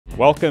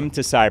Welcome to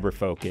Cyber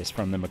Focus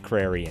from the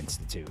Contrarian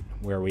Institute,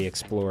 where we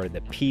explore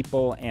the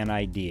people and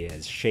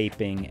ideas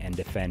shaping and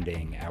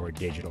defending our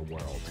digital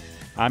world.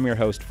 I'm your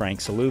host,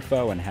 Frank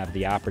Cilluffo, and have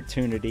the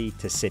opportunity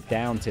to sit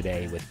down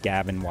today with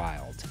Gavin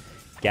Wilde.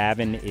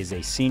 Gavin is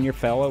a senior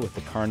fellow with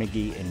the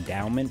Carnegie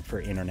Endowment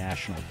for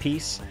International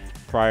Peace.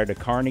 Prior to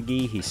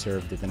Carnegie, he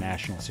served at the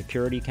National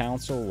Security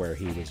Council, where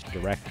he was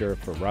director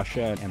for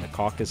Russia and the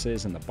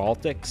Caucasus and the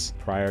Baltics.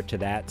 Prior to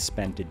that,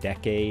 spent a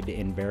decade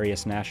in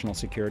various national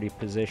security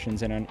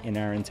positions in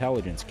our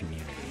intelligence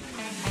community.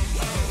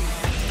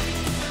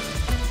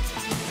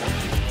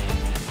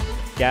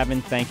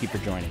 Gavin, thank you for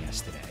joining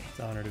us today. It's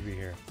an honor to be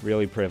here.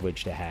 Really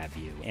privileged to have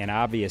you. And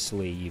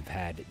obviously, you've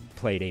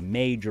played a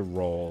major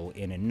role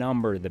in a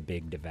number of the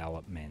big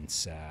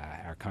developments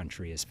our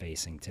country is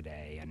facing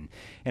today.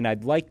 And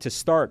I'd like to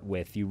start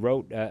with, you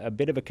wrote a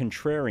bit of a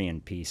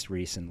contrarian piece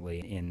recently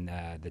in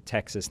the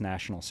Texas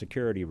National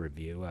Security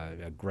Review,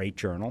 a great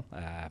journal.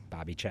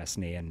 Bobby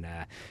Chesney and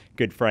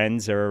good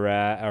friends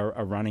are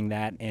running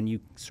that. And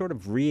you sort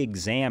of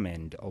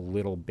re-examined a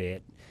little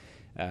bit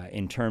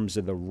in terms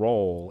of the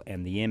role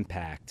and the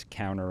impact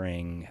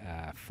countering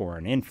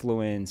foreign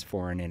influence,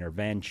 foreign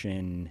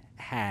intervention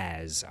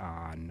has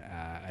on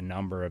a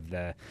number of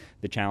the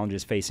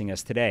challenges facing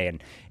us today.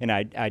 And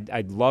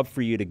I'd love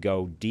for you to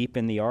go deep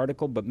in the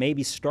article, but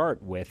maybe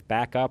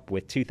back up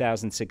with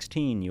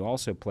 2016. You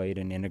also played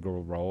an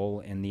integral role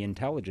in the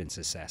intelligence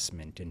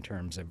assessment in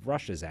terms of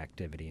Russia's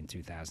activity in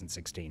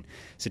 2016.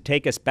 So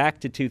take us back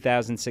to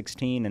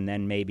 2016 and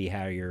then maybe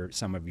how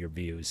some of your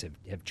views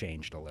have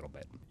changed a little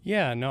bit.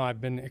 Yeah, no,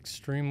 I've been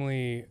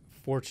extremely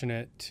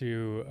fortunate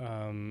to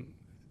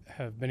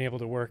have been able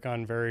to work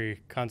on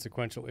very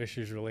consequential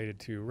issues related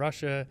to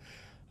Russia,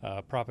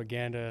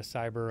 propaganda,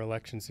 cyber,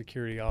 election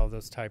security, all of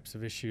those types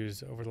of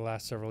issues over the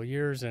last several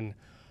years. And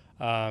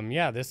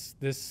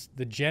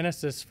the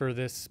genesis for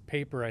this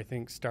paper, I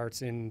think,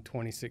 starts in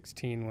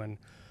 2016 when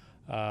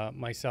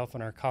myself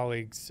and our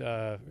colleagues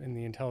in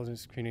the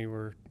intelligence community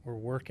were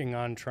working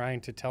on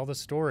trying to tell the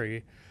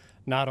story,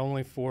 not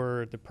only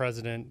for the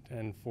president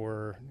and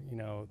for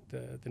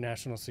the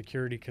national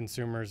security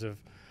consumers of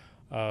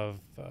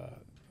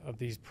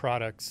these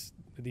products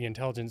the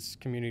intelligence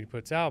community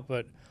puts out,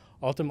 but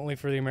ultimately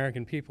for the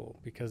American people,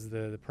 because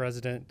the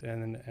president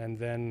and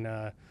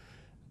then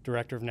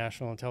Director of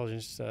National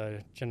Intelligence,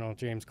 General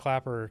James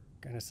Clapper,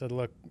 kind of said,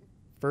 look,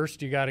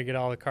 first you got to get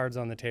all the cards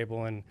on the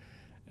table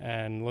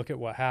and look at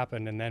what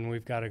happened, and then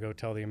we've got to go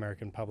tell the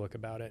American public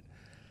about it.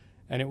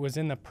 And it was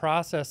in the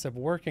process of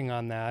working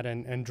on that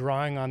and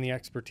drawing on the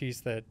expertise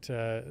that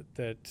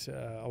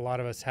a lot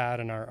of us had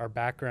in our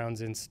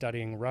backgrounds in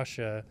studying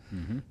Russia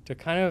to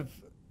kind of,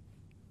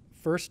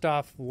 first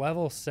off,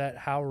 level set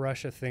how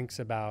Russia thinks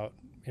about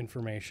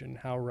information,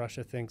 how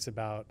Russia thinks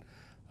about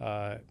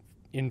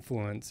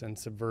influence and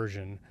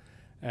subversion.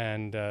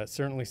 And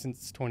certainly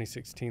since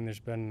 2016, there's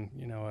been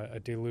a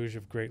deluge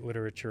of great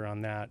literature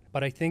on that.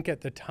 But I think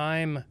at the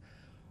time,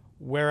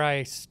 where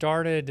I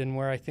started and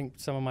where I think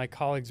some of my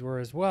colleagues were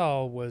as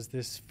well was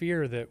this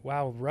fear that,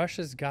 wow,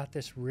 Russia's got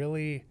this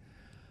really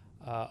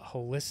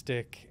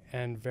holistic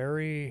and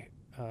very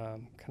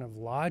kind of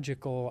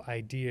logical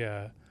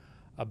idea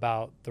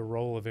about the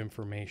role of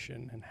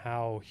information and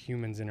how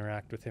humans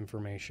interact with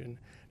information,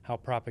 how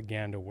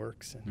propaganda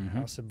works and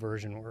how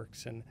subversion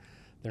works. And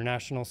their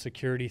national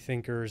security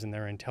thinkers and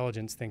their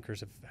intelligence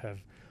thinkers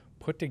have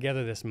put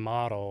together this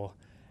model.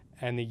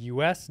 And the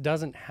U.S.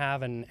 doesn't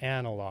have an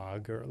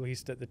analog, or at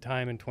least at the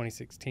time in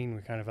 2016,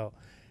 we kind of felt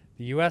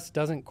the U.S.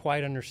 doesn't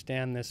quite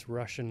understand this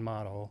Russian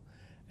model,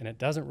 and it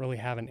doesn't really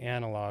have an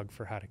analog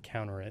for how to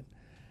counter it.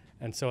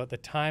 And so at the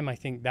time, I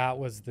think that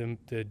was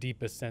the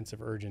deepest sense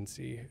of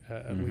urgency,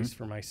 at least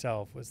for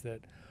myself, was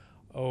that,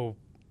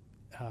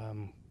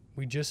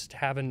 we just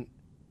haven't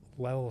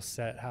level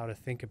set how to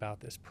think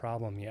about this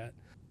problem yet.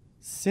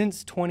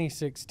 Since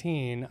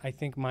 2016, I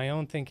think my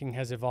own thinking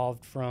has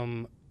evolved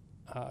from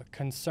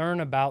concern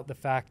about the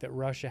fact that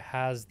Russia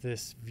has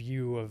this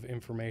view of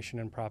information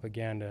and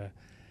propaganda.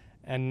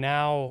 And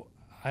now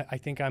I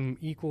think I'm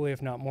equally,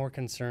 if not more,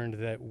 concerned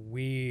that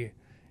we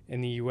in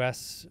the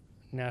U.S.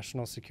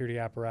 national security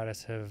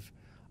apparatus have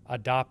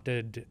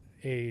adopted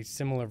a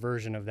similar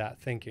version of that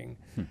thinking.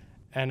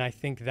 And I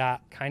think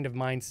that kind of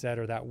mindset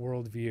or that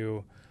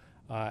worldview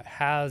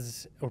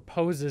has or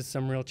poses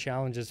some real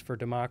challenges for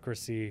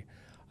democracy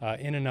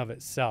in and of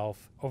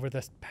itself. Over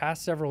the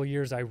past several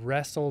years, I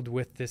wrestled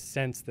with this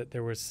sense that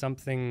there was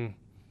something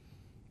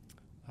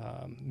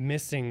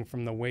missing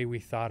from the way we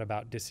thought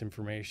about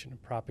disinformation,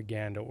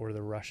 propaganda, or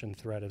the Russian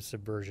threat of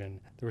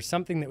subversion. There was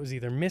something that was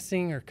either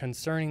missing or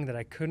concerning that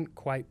I couldn't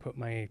quite put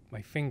my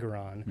finger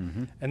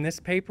on. And this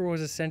paper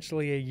was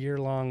essentially a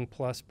year-long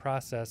plus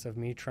process of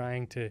me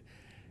trying to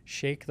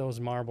shake those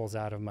marbles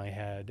out of my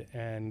head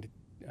and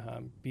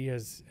be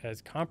as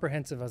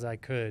comprehensive as I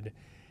could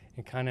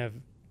and kind of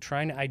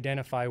trying to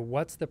identify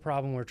what's the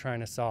problem we're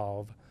trying to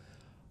solve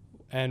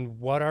and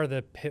what are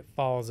the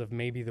pitfalls of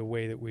maybe the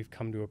way that we've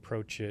come to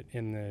approach it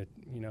in the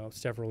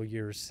several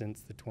years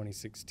since the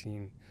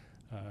 2016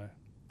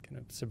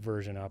 kind of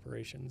subversion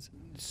operations.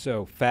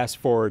 So fast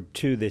forward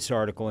to this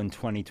article in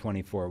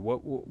 2024.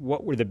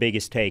 What were the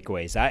biggest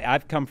takeaways?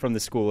 I've come from the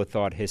school of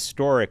thought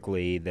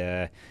historically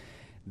the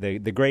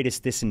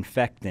greatest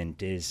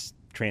disinfectant is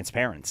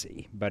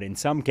transparency, but in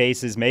some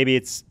cases maybe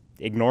it's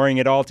ignoring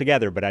it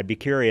altogether. But I'd be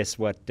curious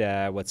what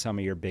some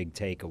of your big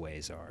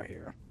takeaways are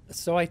here.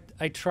 So I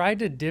tried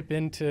to dip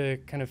into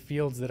kind of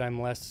fields that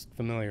I'm less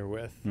familiar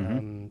with,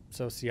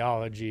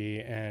 sociology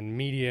and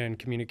media and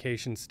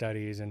communication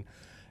studies, and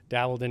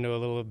dabbled into a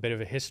little bit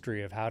of a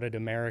history of how did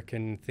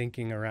American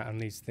thinking around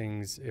these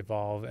things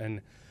evolve.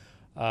 And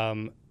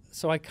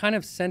so I kind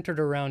of centered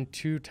around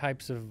two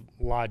types of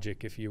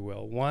logic, if you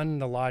will. One,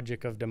 the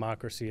logic of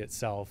democracy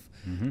itself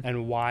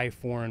and why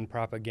foreign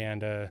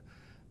propaganda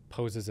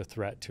poses a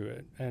threat to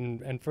it.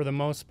 And for the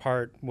most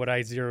part, what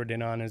I zeroed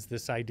in on is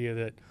this idea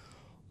that,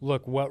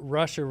 look, what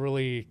Russia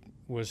really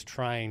was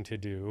trying to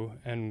do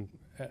and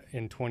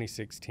in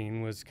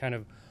 2016 was kind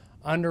of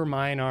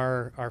undermine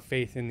our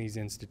faith in these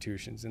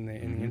institutions, in the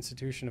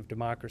institution of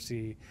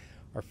democracy,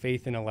 our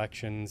faith in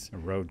elections.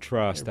 Erode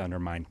trust,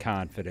 undermine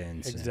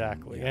confidence.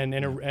 Exactly.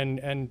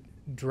 And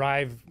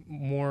drive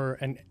more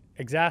and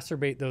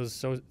exacerbate those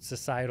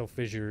societal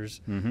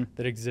fissures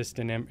that exist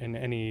in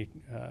any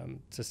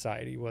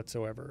society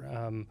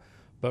whatsoever.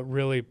 But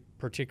really,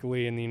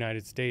 particularly in the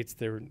United States,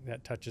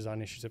 that touches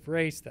on issues of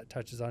race, that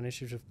touches on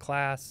issues of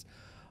class,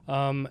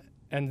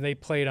 and they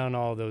played on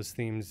all those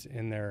themes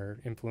in their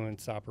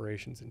influence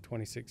operations in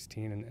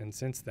 2016 and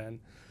since then.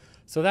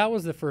 So that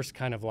was the first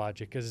kind of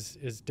logic,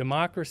 is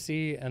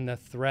democracy and the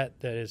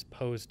threat that is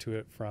posed to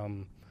it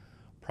from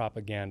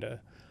propaganda.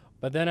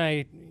 But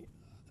then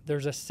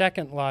there's a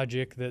second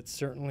logic that's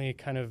certainly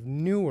kind of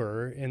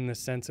newer in the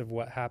sense of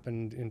what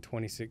happened in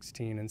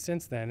 2016 and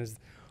since then, is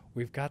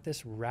we've got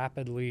this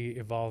rapidly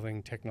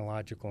evolving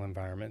technological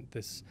environment,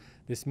 this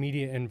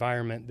media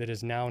environment that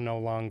is now no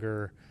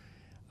longer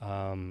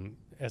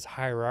as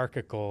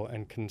hierarchical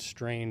and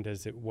constrained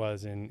as it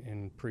was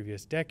in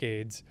previous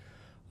decades,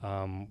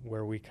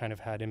 where we kind of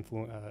had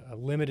a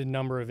limited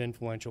number of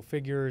influential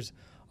figures,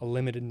 a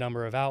limited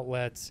number of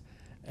outlets,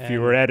 and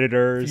fewer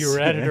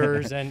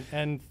editors,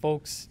 and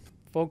folks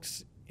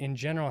in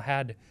general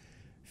had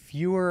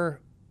fewer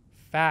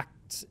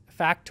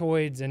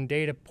factoids and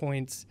data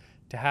points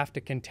to have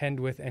to contend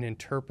with and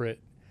interpret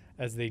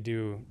as they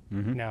do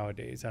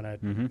nowadays.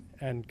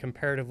 And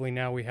comparatively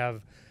now we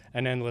have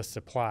an endless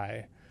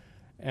supply.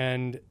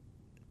 And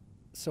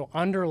so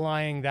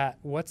underlying that,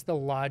 what's the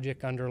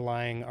logic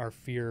underlying our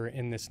fear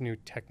in this new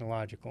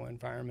technological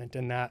environment?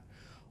 And that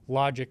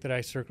logic that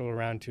I circle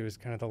around to is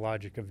kind of the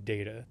logic of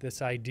data.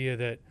 This idea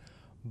that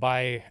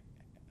by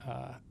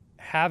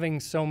having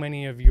so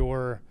many of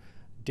your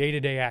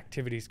day-to-day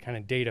activities kind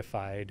of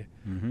datafied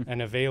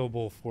and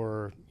available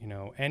for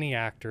any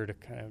actor to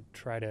kind of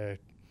try to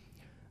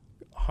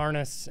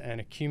harness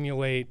and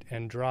accumulate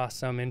and draw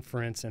some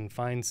inference and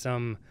find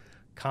some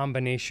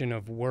combination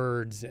of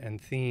words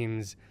and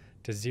themes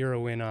to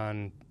zero in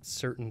on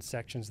certain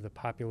sections of the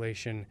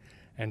population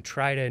and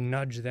try to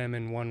nudge them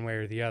in one way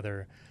or the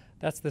other.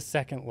 That's the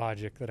second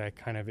logic that I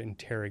kind of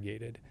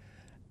interrogated.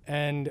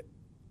 And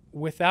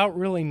without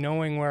really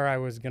knowing where I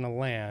was going to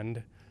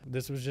land,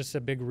 this was just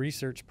a big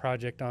research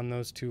project on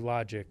those two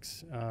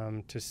logics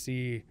to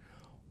see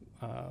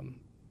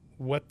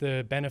what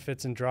the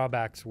benefits and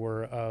drawbacks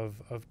were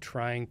of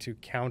trying to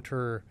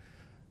counter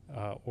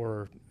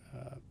or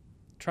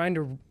trying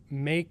to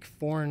make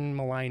foreign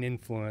malign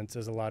influence,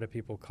 as a lot of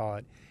people call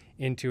it,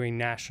 into a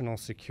national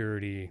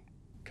security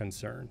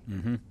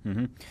concern.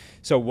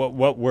 So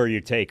what were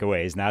your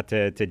takeaways? Not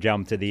to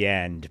jump to the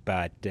end,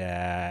 but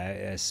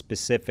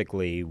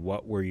specifically,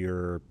 what were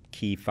your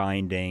key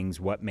findings?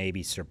 What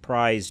maybe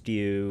surprised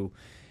you?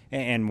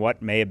 And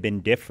what may have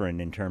been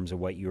different in terms of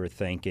what you were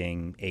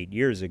thinking 8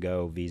 years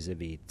ago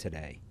vis-a-vis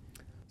today?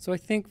 So I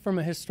think from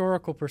a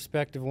historical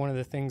perspective, one of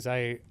the things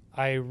I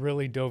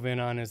really dove in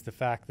on is the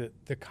fact that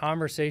the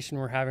conversation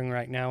we're having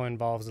right now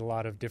involves a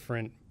lot of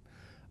different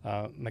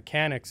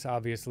mechanics,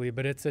 obviously,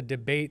 but it's a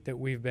debate that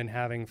we've been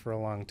having for a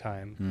long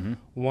time.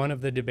 One of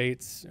the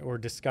debates, or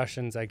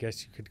discussions, I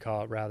guess you could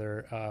call it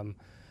rather,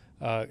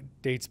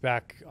 dates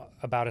back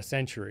about a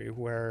century,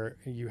 where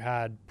you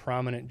had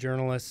prominent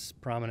journalists,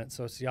 prominent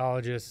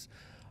sociologists,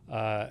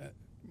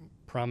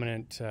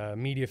 prominent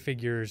media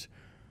figures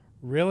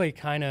really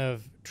kind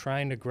of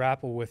trying to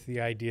grapple with the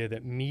idea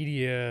that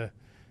media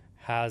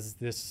has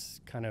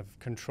this kind of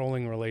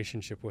controlling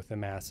relationship with the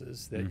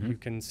masses, that you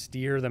can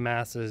steer the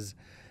masses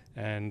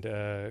and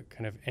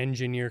kind of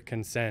engineer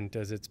consent,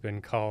 as it's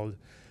been called,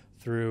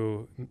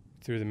 through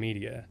the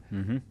media.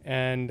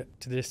 And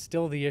to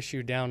distill the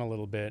issue down a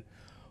little bit,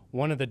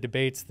 one of the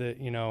debates that,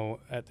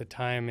 at the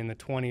time in the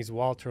 20s,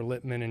 Walter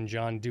Lippmann and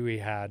John Dewey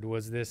had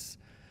was this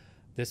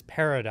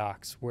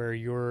paradox where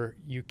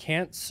you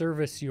can't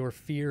service your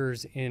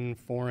fears in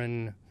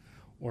foreign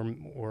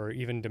or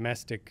even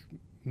domestic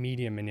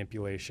media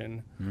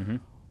manipulation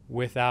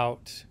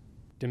without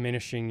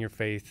diminishing your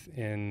faith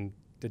in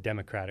the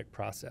democratic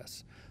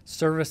process.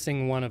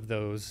 Servicing one of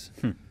those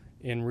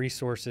in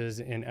resources,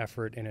 in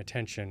effort, in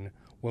attention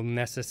will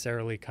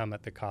necessarily come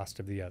at the cost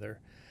of the other.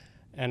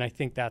 And I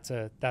think that's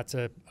a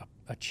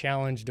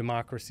challenge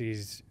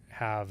democracies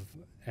have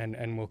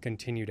and will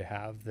continue to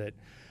have, that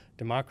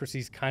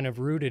democracy's kind of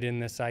rooted in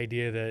this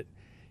idea that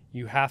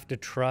you have to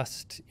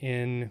trust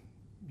in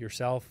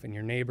yourself and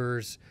your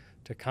neighbors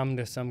to come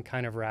to some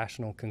kind of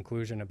rational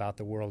conclusion about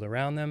the world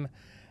around them,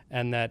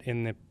 and that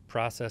in the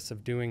process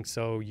of doing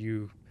so,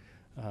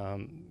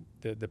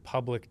 the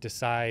public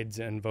decides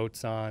and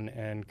votes on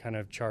and kind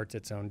of charts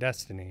its own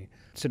destiny.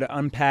 So to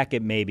unpack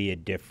it maybe a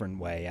different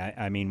way,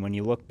 I mean, when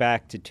you look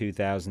back to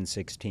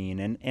 2016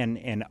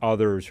 and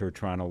others who are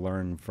trying to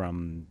learn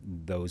from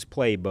those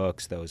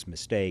playbooks, those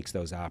mistakes,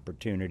 those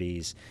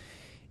opportunities,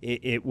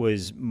 it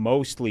was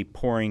mostly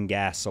pouring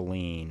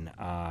gasoline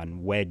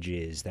on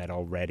wedges that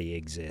already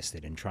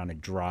existed and trying to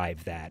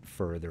drive that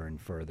further and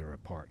further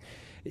apart.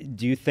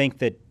 Do you think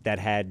that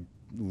had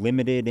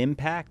limited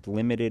impact,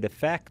 limited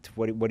effect?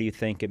 What do you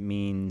think it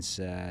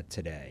means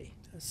today?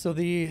 So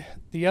the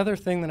other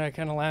thing that I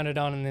kind of landed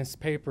on in this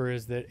paper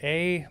is that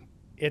A,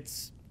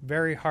 it's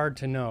very hard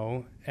to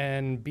know,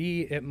 and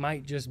B, it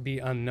might just be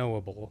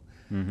unknowable.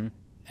 Mm-hmm.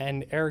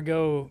 And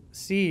ergo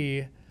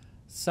C,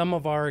 some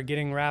of our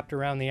getting wrapped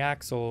around the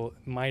axle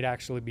might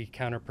actually be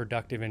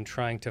counterproductive in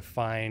trying to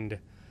find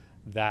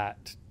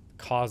that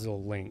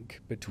causal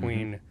link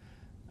between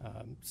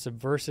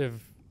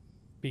subversive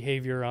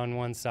behavior on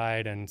one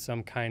side and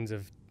some kinds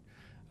of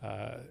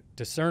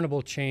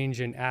discernible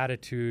change in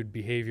attitude,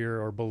 behavior,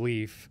 or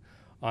belief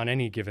on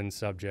any given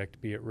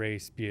subject, be it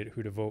race, be it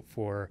who to vote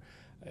for,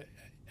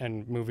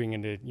 and moving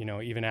into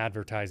even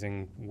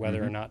advertising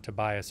whether or not to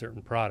buy a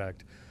certain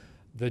product.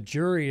 The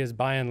jury is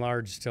by and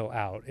large still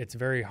out. It's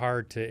very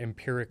hard to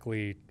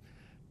empirically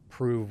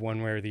prove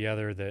one way or the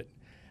other that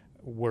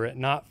were it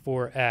not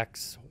for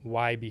X,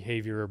 Y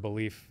behavior or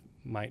belief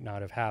might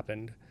not have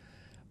happened.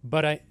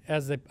 But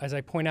as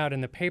I point out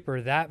in the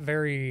paper, that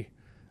very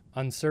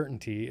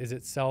uncertainty is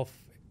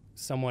itself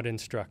somewhat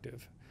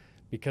instructive,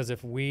 because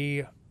if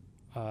we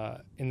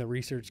in the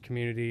research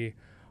community,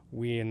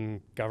 we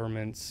in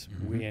governments,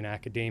 we in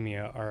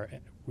academia,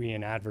 we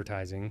in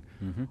advertising,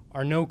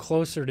 are no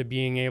closer to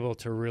being able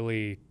to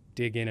really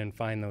dig in and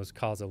find those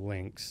causal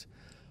links.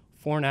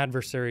 Foreign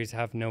adversaries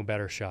have no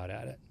better shot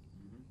at it.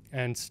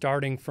 And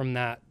starting from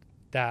that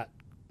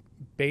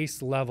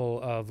base level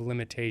of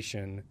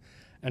limitation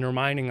and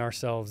reminding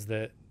ourselves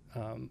that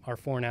our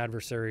foreign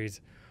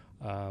adversaries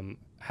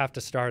have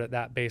to start at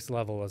that base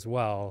level as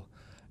well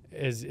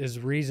is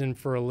reason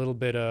for a little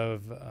bit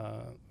of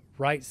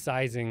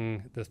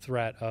right-sizing the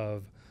threat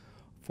of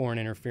foreign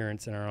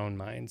interference in our own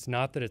minds.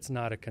 Not that it's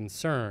not a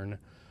concern,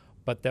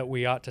 but that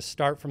we ought to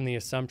start from the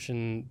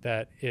assumption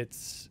that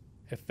its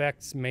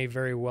effects may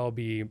very well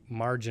be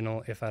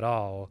marginal, if at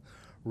all,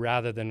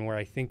 rather than where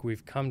I think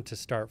we've come to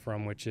start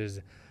from, which is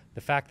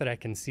the fact that I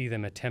can see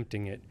them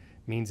attempting it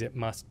means it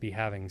must be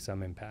having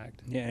some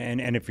impact. Yeah,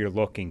 and if you're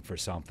looking for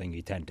something,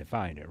 you tend to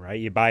find it, right?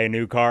 You buy a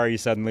new car, you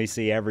suddenly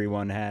see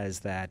everyone has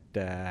that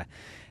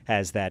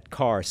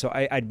car. So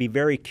I'd be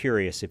very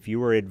curious, if you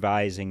were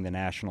advising the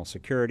National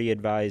Security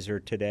Advisor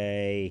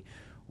today,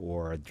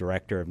 or a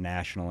Director of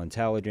National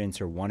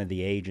Intelligence, or one of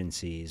the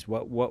agencies,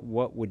 what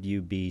would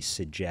you be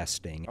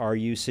suggesting? Are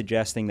you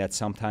suggesting that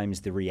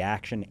sometimes the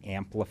reaction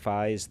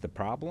amplifies the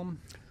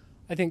problem?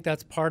 I think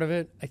that's part of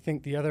it. I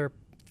think the other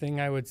thing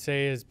I would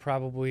say is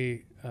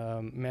probably,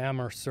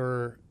 ma'am or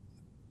sir,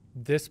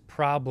 this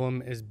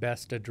problem is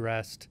best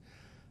addressed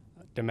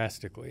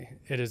domestically.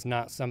 It is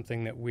not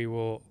something that we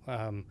will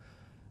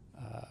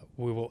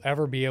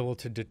ever be able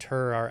to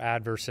deter our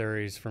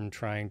adversaries from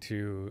trying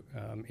to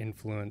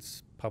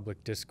influence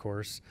public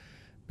discourse,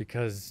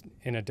 because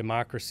in a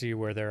democracy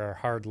where there are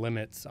hard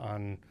limits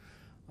on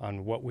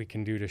what we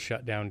can do to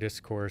shut down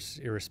discourse,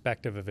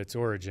 irrespective of its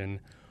origin,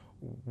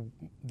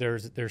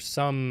 there's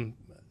some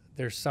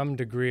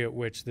degree at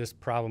which this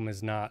problem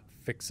is not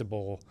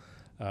fixable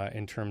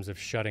in terms of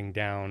shutting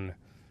down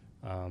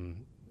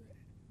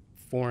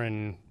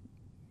foreign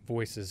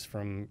voices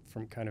from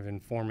kind of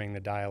informing the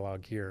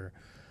dialogue here,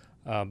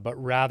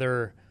 but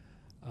rather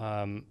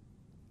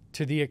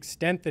to the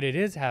extent that it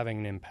is having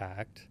an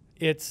impact,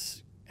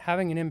 it's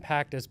having an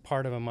impact as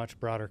part of a much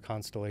broader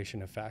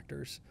constellation of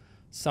factors,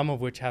 some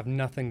of which have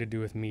nothing to do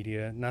with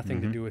media,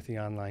 nothing to do with the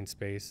online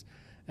space,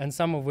 and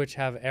some of which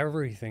have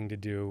everything to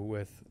do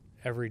with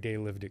everyday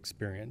lived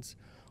experience.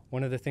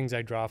 One of the things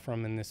I draw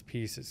from in this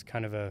piece is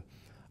kind of a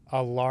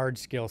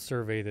large-scale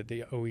survey that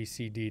the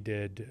OECD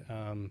did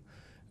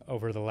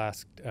over the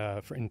last,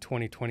 in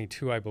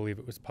 2022, I believe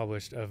it was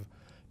published, of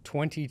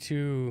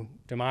 22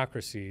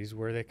 democracies,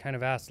 where they kind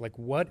of asked, like,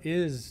 what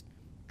is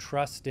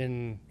trust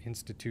in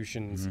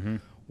institutions?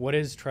 What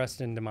is trust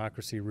in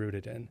democracy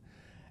rooted in?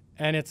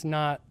 And it's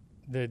not,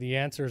 the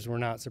answers were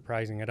not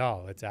surprising at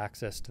all. It's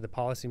access to the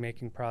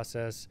policymaking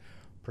process,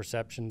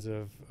 perceptions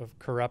of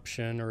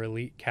corruption or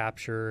elite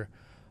capture,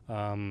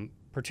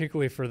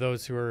 particularly for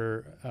those who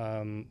are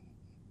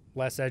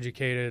less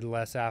educated,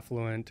 less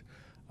affluent,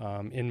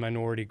 in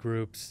minority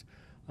groups.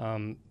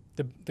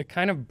 The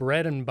kind of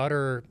bread and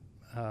butter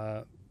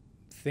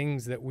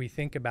things that we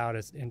think about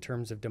as in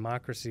terms of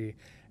democracy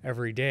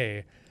every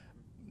day,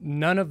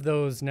 none of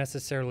those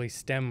necessarily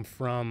stem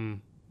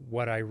from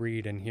what I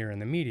read and hear in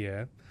the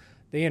media.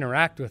 They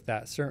interact with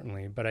that,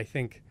 certainly, but I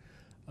think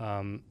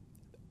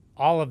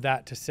all of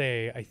that to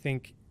say, I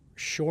think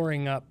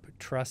shoring up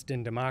trust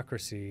in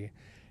democracy,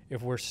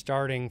 if we're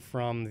starting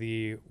from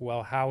the,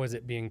 well, how is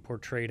it being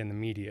portrayed in the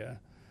media,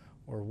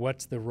 or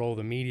what's the role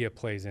the media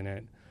plays in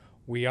it,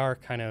 we are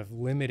kind of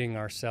limiting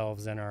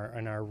ourselves and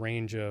our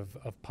range of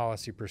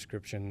policy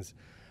prescriptions.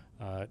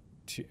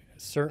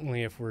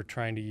 Certainly, if we're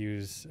trying to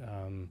use,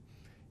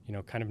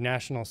 kind of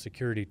national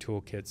security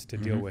toolkits to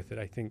deal with it,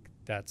 I think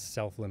that's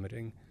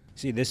self-limiting.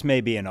 See, this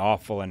may be an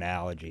awful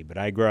analogy, but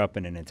I grew up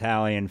in an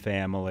Italian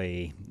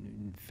family.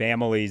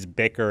 Families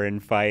bicker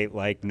and fight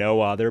like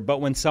no other,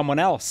 but when someone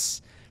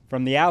else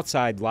from the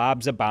outside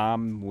lobs a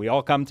bomb, we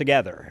all come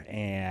together.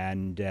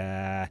 And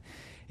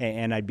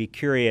I'd be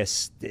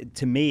curious,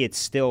 to me it's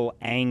still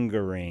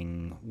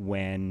angering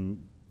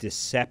when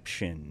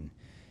deception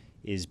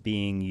is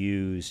being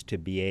used to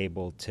be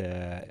able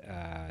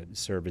to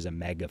serve as a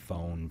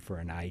megaphone for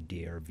an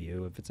idea or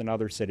view. If it's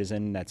another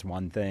citizen, that's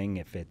one thing.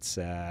 If it's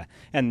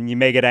and you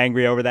may get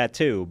angry over that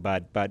too,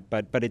 but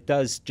it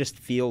does just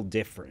feel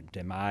different.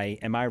 Am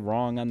I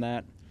wrong on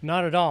that?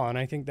 Not at all, and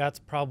I think that's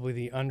probably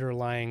the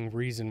underlying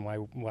reason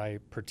why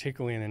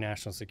particularly in the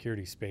national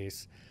security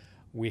space,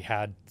 we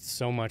had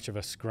so much of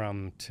a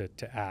scrum to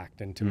act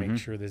and to make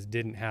sure this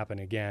didn't happen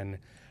again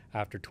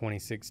after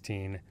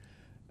 2016.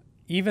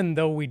 Even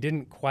though we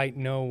didn't quite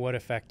know what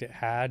effect it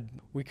had,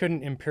 we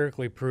couldn't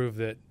empirically prove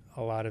that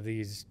a lot of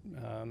these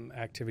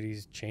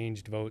activities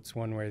changed votes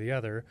one way or the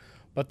other.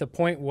 But the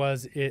point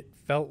was, it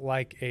felt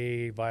like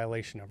a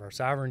violation of our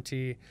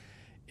sovereignty.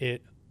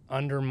 It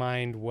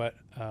undermined what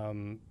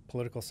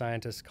political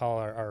scientists call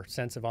our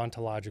sense of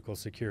ontological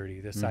security,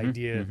 this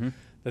idea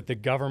that the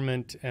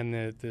government and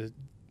the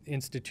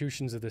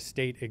institutions of the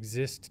state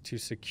exist to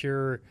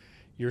secure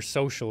your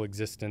social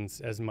existence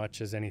as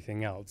much as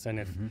anything else.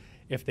 And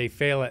if they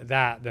fail at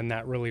that, then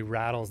that really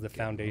rattles the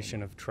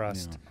foundation of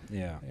trust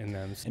in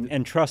them.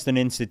 And trust in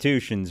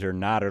institutions are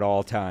not at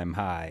all-time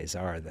highs,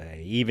 are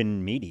they?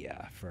 Even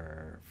media,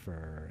 for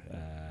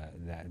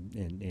that,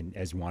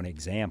 as one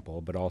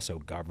example, but also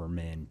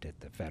government at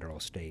the federal,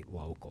 state,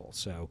 local.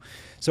 So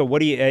what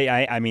do you?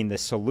 I mean, the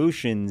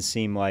solutions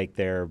seem like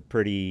they're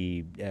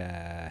pretty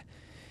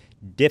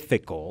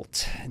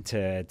difficult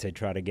to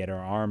try to get our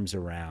arms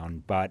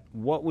around. But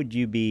what would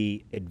you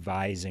be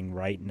advising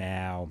right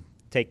now?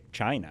 Take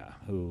China,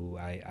 who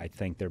I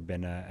think there have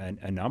been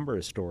a number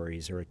of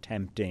stories are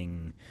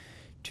attempting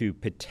to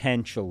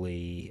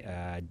potentially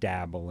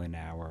dabble in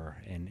our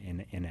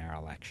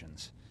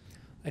elections.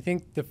 I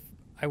think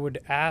I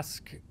would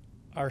ask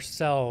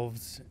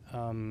ourselves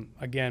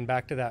again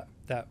back to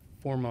that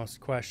foremost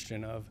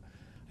question of,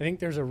 I think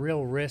there's a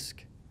real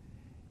risk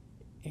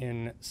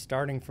in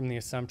starting from the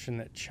assumption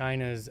that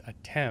China's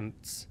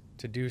attempts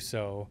to do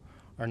so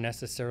are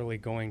necessarily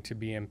going to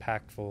be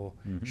impactful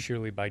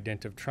surely by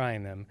dint of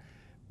trying them.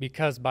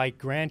 Because by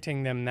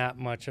granting them that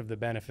much of the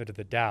benefit of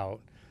the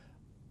doubt,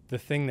 the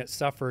thing that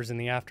suffers in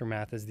the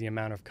aftermath is the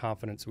amount of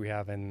confidence we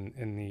have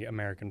in the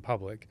American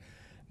public.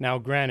 Now,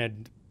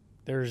 granted,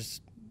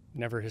 there's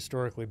never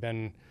historically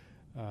been,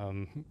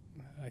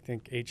 I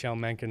think H.L.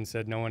 Mencken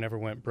said no one ever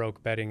went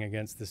broke betting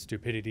against the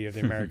stupidity of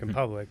the American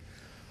public.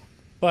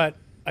 But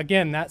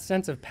again, that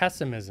sense of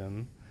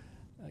pessimism,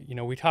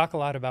 we talk a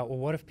lot about, well,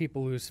 what if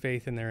people lose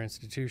faith in their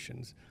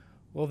institutions?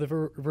 Well, the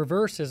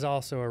reverse is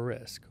also a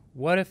risk.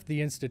 What if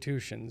the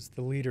institutions,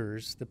 the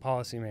leaders, the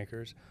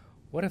policymakers,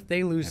 what if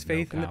they lose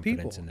faith in the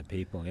people? Confidence in the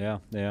people,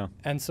 yeah.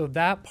 And so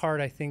that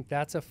part, I think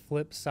that's a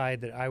flip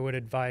side that I would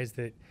advise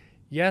that,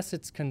 yes,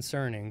 it's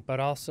concerning, but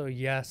also,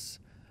 yes,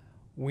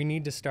 we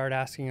need to start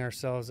asking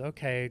ourselves,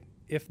 okay,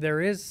 if there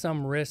is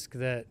some risk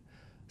that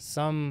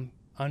some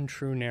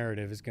untrue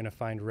narrative is going to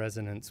find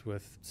resonance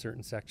with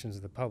certain sections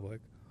of the public,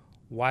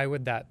 why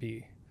would that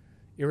be?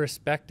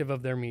 Irrespective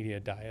of their media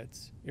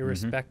diets,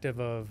 irrespective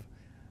of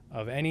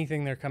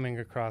anything they're coming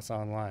across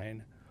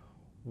online,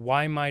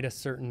 why might a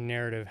certain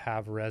narrative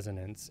have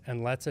resonance?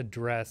 And let's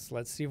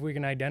see if we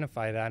can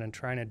identify that and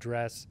try and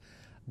address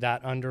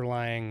that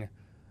underlying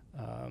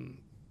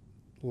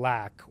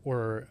lack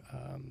or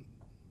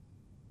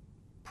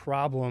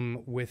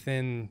problem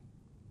within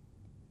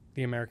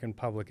the American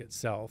public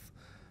itself.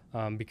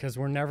 Because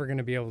we're never going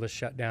to be able to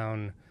shut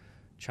down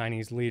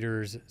Chinese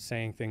leaders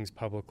saying things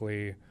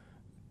publicly,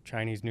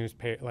 Chinese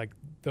newspaper,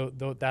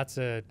 that's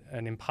an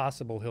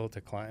impossible hill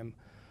to climb.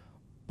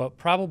 But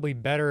probably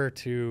better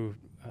to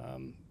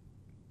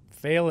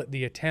fail at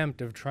the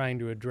attempt of trying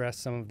to address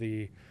some of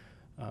the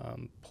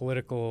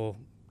political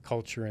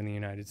culture in the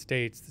United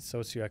States, the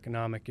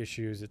socioeconomic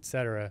issues, et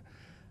cetera,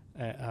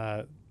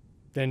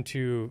 than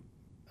to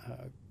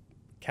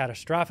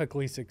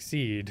catastrophically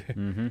succeed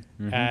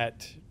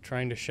at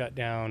trying to shut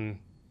down,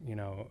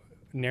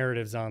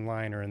 narratives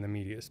online or in the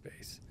media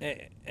space.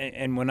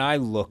 And when I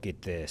look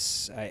at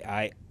this,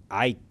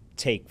 I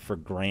take for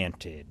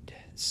granted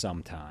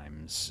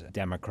sometimes,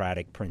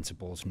 democratic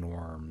principles,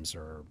 norms,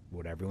 or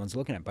what everyone's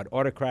looking at. But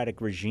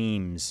autocratic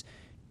regimes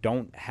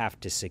don't have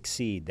to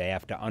succeed. They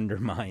have to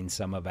undermine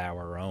some of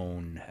our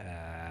own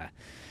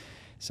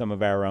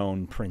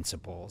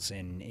principles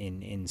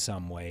in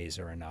some ways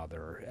or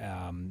another.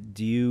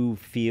 Do you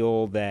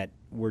feel that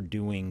we're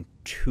doing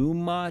too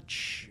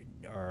much,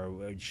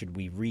 or should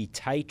we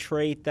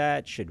retitrate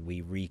that? Should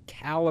we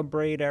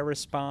recalibrate our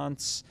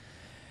response?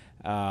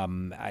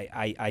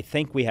 I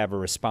think we have a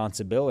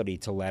responsibility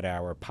to let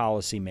our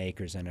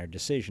policymakers and our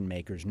decision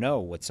makers know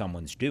what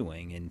someone's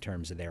doing in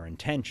terms of their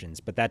intentions,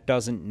 but that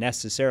doesn't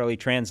necessarily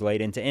translate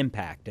into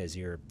impact, as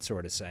you're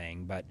sort of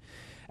saying. But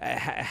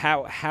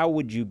how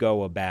would you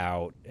go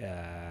about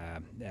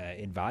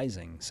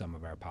advising some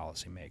of our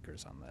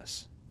policymakers on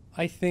this?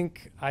 I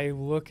think I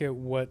look at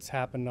what's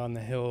happened on the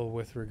Hill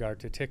with regard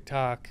to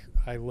TikTok.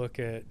 I look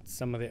at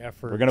some of the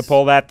efforts. We're going to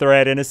pull that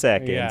thread in a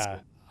second. Yeah.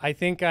 I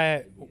think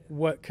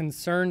what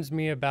concerns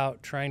me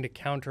about trying to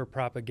counter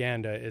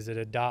propaganda is it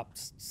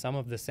adopts some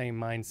of the same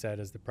mindset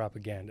as the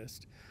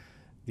propagandist.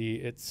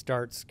 It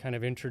starts kind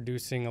of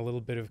introducing a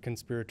little bit of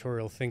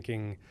conspiratorial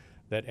thinking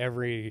that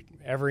every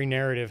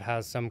narrative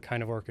has some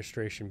kind of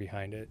orchestration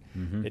behind it.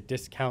 Mm-hmm. It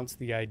discounts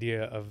the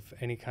idea of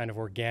any kind of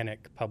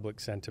organic public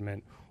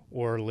sentiment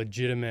or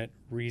legitimate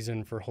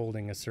reason for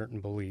holding a certain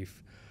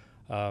belief.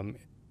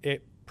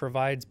 It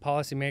provides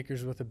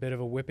policymakers with a bit of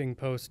a whipping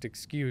post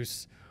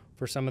excuse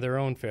for some of their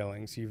own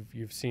failings.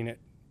 You've seen it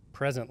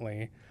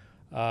presently,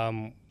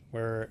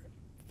 where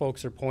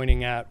folks are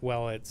pointing at,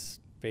 well, it's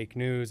fake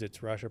news,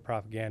 it's Russia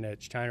propaganda,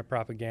 it's China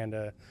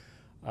propaganda.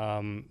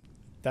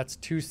 That's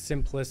too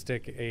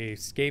simplistic a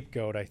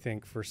scapegoat, I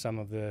think, for some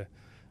of the,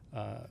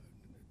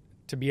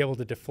 to be able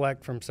to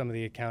deflect from some of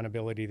the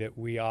accountability that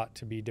we ought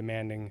to be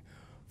demanding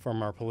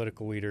from our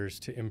political leaders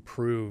to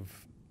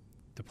improve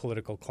the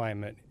political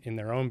climate in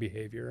their own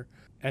behavior.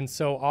 And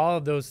so all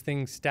of those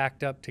things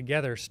stacked up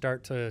together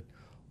start to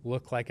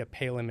look like a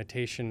pale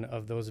imitation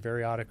of those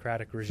very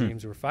autocratic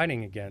regimes we're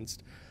fighting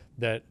against,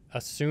 that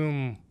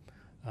assume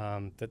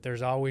that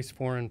there's always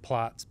foreign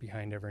plots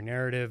behind every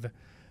narrative.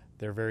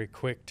 They're very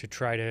quick to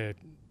try to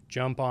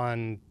jump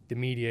on the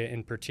media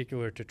in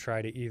particular to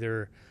try to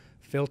either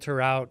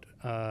filter out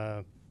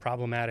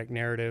problematic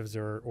narratives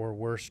or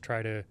worse,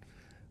 try to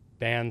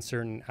ban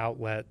certain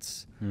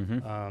outlets,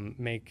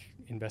 make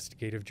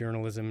investigative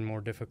journalism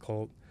more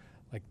difficult.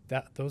 Like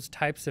that, those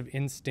types of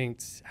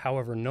instincts,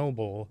 however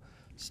noble,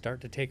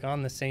 start to take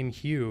on the same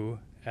hue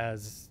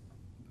as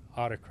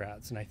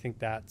autocrats, and I think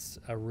that's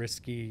a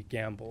risky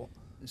gamble.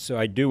 So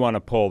I do want to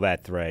pull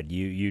that thread.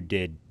 You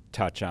did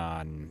touch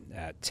on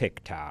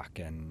TikTok,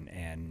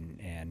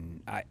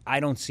 and I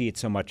don't see it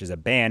so much as a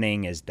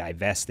banning as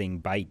divesting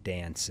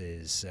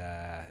ByteDance's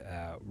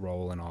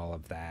role in all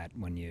of that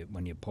when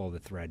you pull the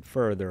thread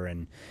further.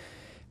 And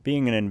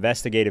being an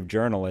investigative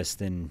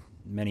journalist in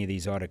many of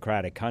these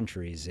autocratic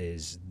countries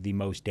is the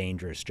most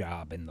dangerous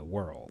job in the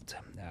world.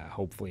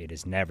 Hopefully it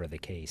is never the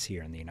case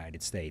here in the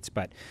United States.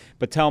 But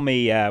tell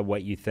me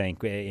what you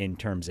think in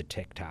terms of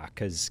TikTok,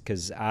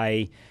 because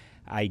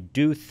I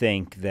do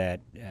think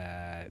that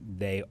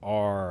they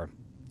are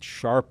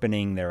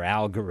sharpening their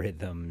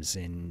algorithms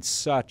in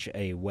such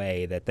a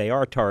way that they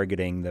are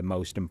targeting the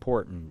most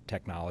important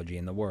technology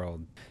in the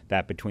world,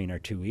 that between our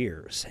two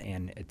ears,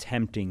 and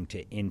attempting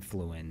to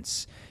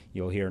influence.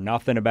 You'll hear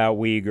nothing about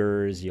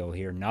Uyghurs. You'll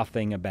hear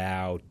nothing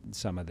about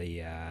some of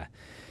the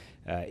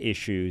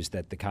issues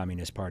that the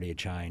Communist Party of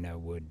China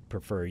would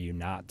prefer you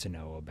not to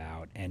know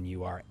about, and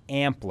you are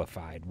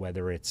amplified,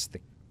 whether it's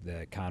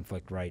the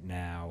conflict right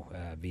now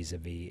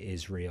vis-a-vis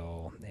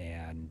Israel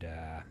and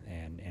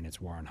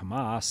its war on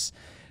Hamas,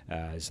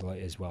 as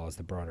well as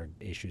the broader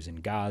issues in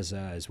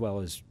Gaza, as well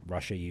as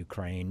Russia,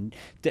 Ukraine.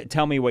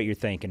 Tell me what you're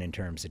thinking in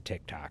terms of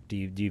TikTok. Do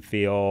you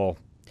feel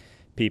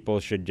people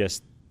should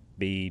just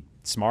be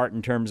smart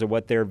in terms of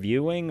what they're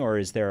viewing, or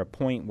is there a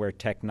point where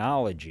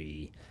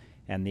technology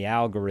and the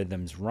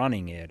algorithms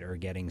running it are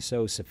getting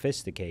so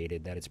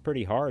sophisticated that it's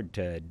pretty hard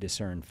to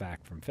discern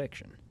fact from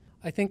fiction?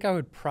 I think I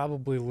would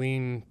probably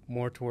lean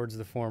more towards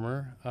the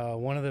former.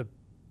 One of the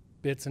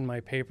bits in my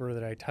paper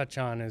that I touch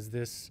on is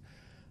this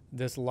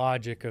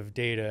logic of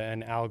data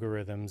and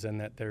algorithms,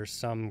 and that there's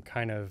some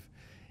kind of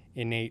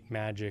innate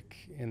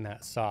magic in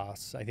that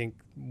sauce. I think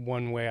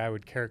one way I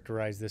would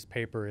characterize this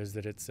paper is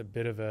that it's a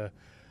bit of a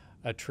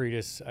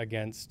treatise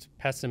against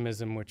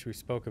pessimism, which we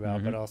spoke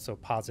about, but also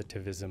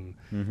positivism.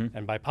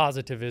 And by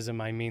positivism,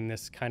 I mean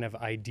this kind of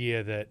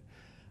idea that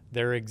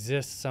there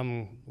exists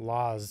some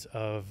laws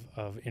of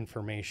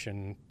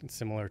information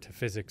similar to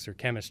physics or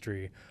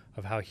chemistry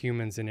of how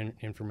humans and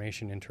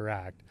information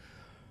interact.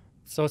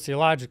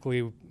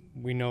 Sociologically,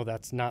 we know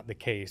that's not the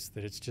case,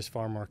 that it's just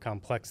far more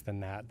complex than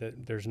that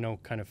there's no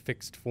kind of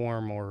fixed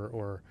form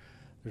or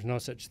there's no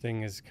such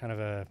thing as kind of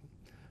a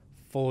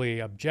fully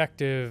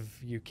objective,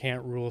 you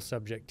can't rule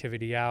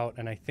subjectivity out.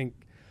 And I think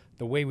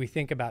the way we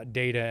think about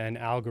data and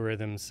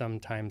algorithms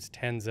sometimes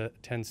tends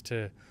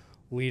to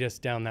lead us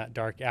down that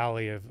dark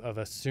alley of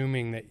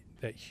assuming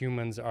that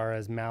humans are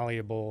as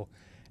malleable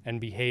and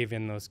behave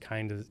in those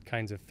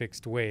kinds of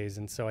fixed ways.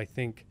 And so I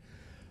think,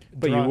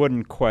 but you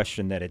wouldn't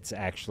question that it's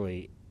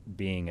actually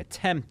being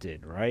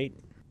attempted, right?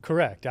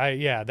 Correct.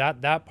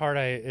 That part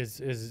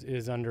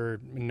is under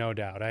no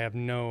doubt.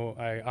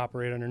 I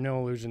operate under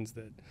no illusions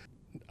that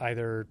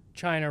either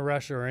China,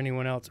 Russia, or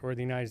anyone else, or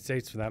the United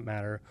States for that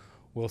matter,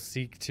 will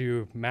seek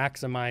to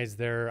maximize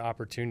their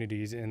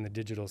opportunities in the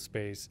digital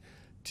space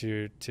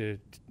to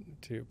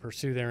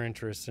pursue their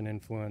interests and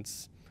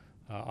influence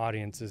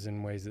audiences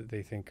in ways that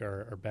they think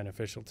are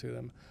beneficial to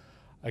them.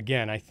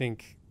 Again, I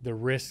think the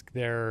risk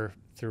there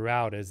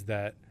throughout is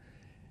that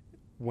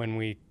when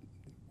we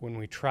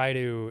try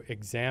to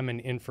examine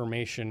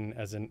information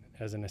as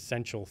an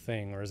essential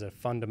thing or as a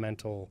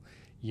fundamental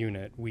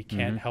unit, we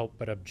can't help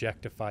but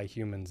objectify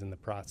humans in the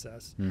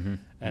process.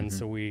 And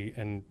so we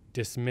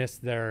dismiss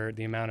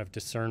the amount of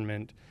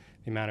discernment,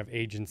 the amount of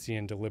agency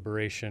and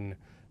deliberation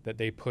that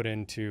they put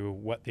into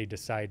what they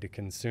decide to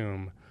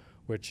consume,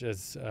 which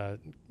is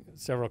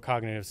several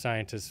cognitive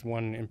scientists,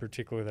 one in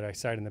particular that I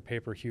cite in the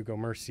paper, Hugo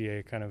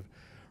Mercier, kind of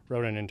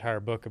wrote an entire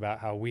book about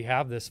how we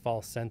have this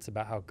false sense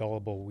about how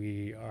gullible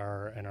we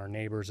are and our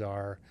neighbors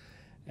are.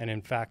 And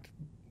in fact,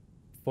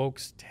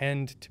 folks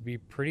tend to be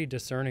pretty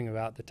discerning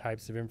about the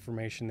types of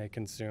information they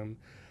consume.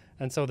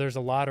 And so there's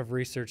a lot of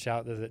research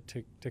out there that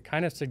to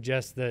kind of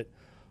suggest that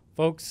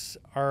folks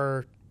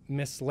are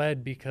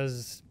misled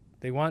because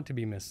they want to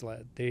be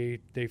misled.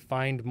 They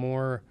find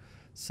more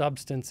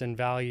substance and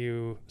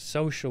value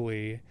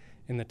socially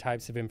in the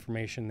types of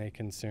information they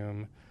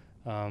consume,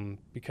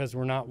 because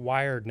we're not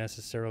wired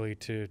necessarily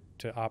to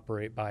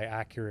operate by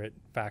accurate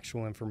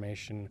factual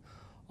information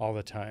all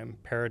the time.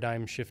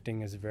 Paradigm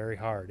shifting is very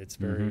hard. It's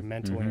very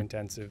mentally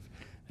intensive,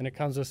 and it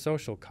comes with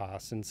social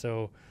costs. And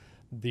so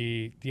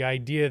the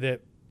idea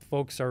that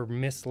folks are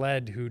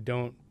misled who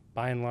don't,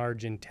 by and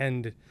large,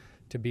 intend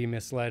to be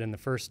misled in the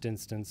first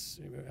instance,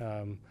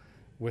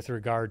 with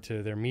regard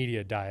to their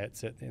media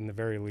diets, in the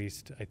very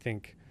least, I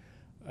think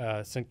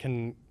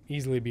can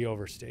easily be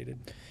overstated.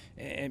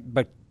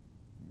 But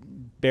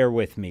bear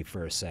with me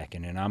for a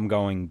second, and I'm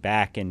going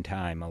back in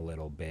time a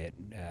little bit,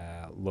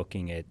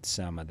 looking at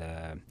some of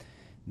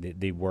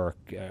the work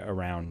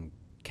around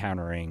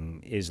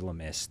countering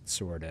Islamist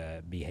sort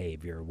of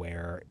behavior,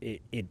 where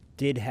it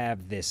did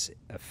have this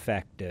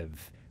effect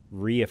of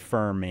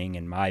reaffirming,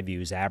 in my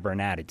views,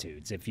 aberrant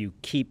attitudes. If you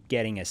keep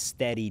getting a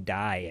steady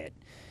diet,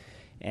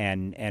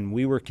 and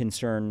we were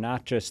concerned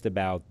not just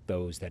about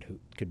those that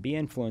could be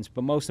influenced,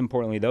 but most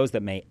importantly, those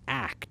that may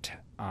act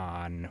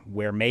on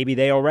where maybe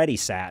they already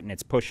sat and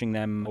it's pushing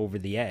them over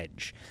the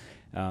edge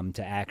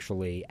to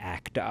actually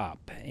act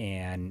up.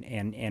 And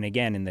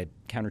again, in the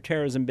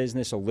counterterrorism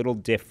business, a little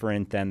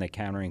different than the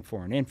countering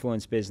foreign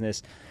influence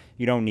business.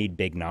 You don't need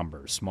big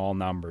numbers. Small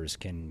numbers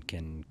can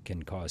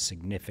cause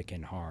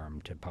significant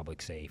harm to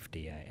public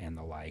safety and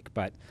the like.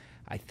 But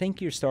I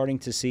think you're starting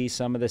to see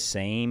some of the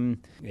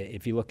same.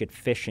 If you look at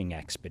fishing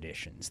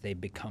expeditions, they've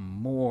become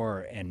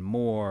more and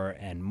more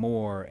and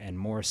more and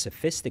more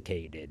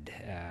sophisticated.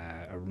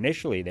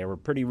 Initially, they were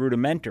pretty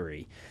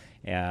rudimentary.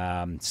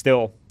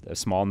 Still, a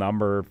small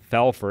number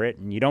fell for it,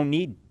 and you don't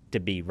need to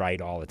be right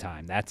all the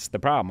time. That's the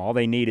problem. All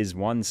they need is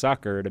one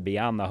sucker to be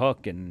on the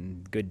hook,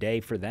 and good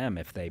day for them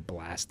if they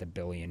blast 1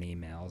 billion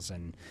emails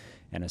and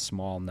a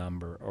small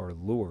number are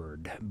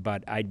lured.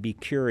 But I'd be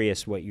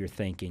curious what your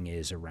thinking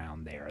is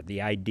around there.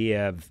 The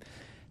idea of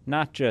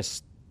not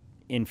just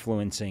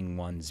influencing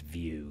one's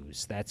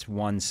views, that's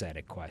one set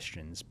of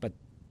questions, but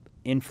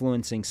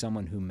influencing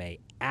someone who may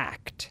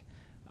act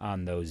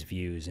on those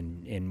views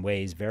in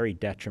ways very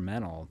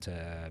detrimental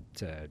to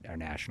our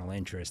national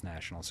interest,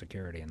 national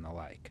security, and the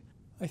like.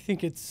 I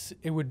think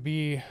it would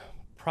be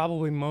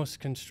probably most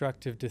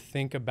constructive to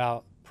think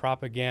about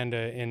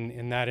propaganda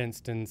in that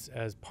instance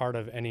as part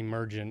of an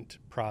emergent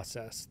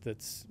process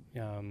that's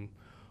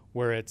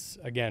where it's,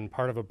 again,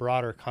 part of a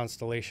broader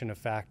constellation of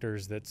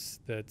factors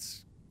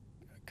that's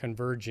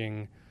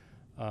converging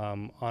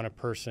on a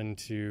person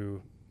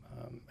to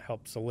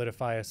help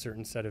solidify a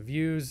certain set of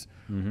views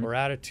or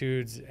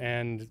attitudes,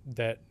 and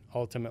that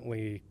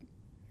ultimately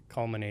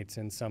culminates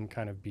in some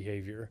kind of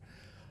behavior.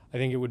 I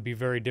think it would be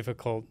very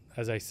difficult,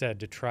 as I said,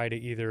 to try to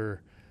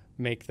either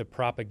make the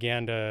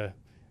propaganda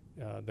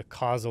the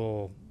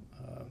causal,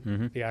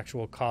 the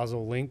actual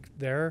causal link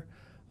there.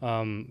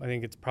 I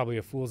think it's probably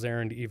a fool's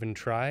errand to even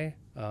try.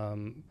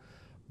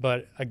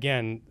 But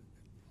again,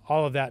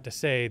 all of that to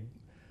say,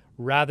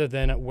 rather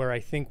than where I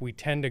think we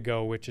tend to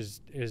go, which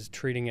is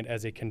treating it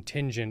as a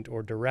contingent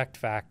or direct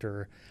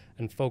factor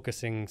and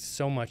focusing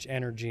so much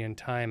energy and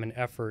time and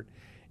effort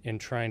in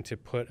trying to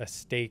put a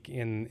stake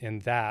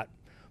in that,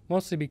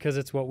 mostly because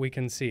it's what we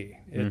can see.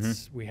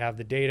 We have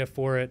the data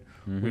for it.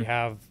 We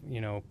have,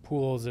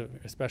 pools of,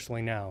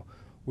 especially now,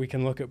 we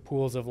can look at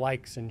pools of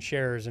likes and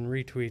shares and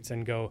retweets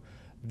and go,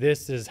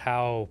 this is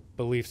how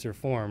beliefs are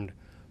formed.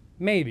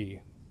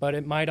 Maybe, but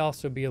it might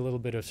also be a little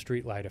bit of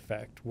streetlight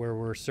effect, where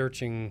we're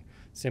searching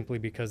simply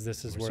because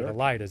this is where the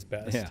light is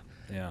best.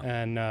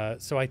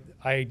 And so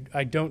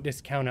I don't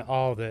discount at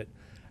all that,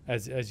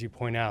 as you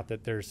point out,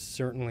 that there's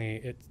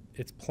certainly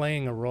it's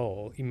playing a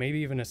role, maybe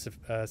even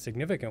a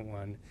significant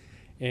one,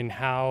 in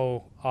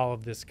how all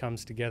of this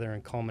comes together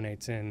and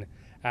culminates in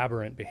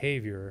aberrant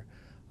behavior.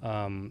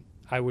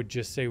 I would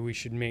just say we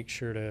should make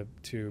sure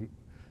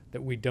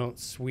that we don't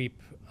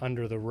sweep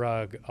under the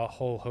rug a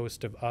whole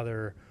host of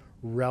other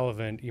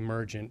relevant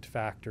emergent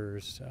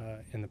factors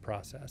in the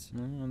process.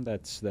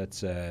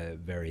 That's a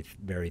very,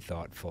 very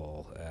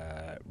thoughtful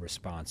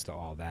response to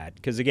all that.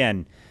 Because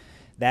again,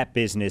 that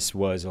business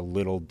was a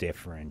little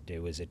different.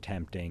 It was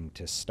attempting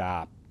to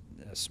stop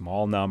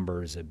small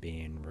numbers of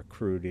being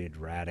recruited,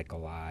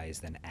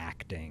 radicalized, and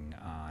acting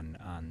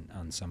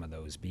on some of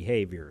those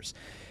behaviors.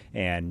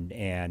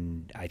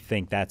 And I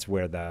think that's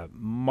where the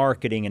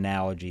marketing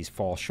analogies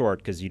fall short,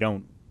 because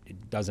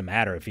it doesn't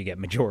matter if you get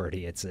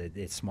majority. It's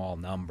small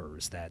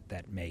numbers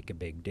that make a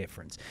big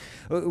difference.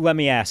 Let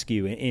me ask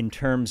you, in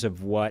terms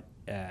of what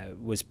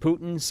was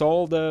Putin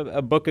sold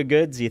a book of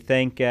goods? You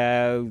think,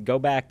 go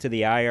back to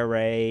the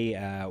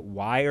IRA,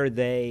 why are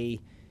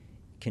they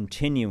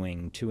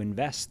continuing to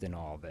invest in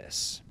all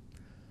this?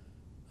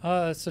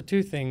 So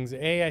two things.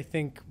 I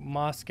think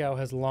Moscow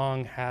has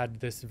long had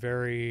this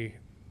very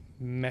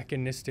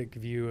mechanistic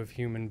view of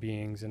human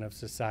beings and of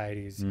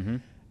societies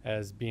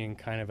as being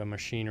kind of a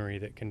machinery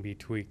that can be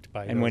tweaked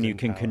by and when you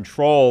can power.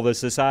 Control the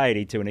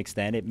society to an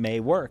extent, it may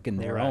work in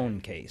their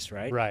own case,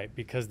 right? Right,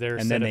 because they're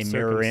and then they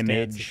mirror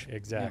image.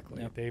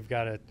 Exactly. Yep. They've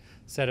got a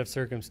set of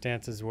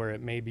circumstances where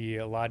it may be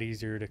a lot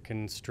easier to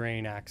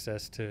constrain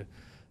access to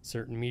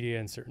certain media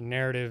and certain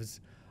narratives.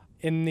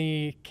 In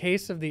the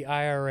case of the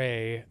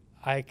IRA,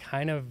 I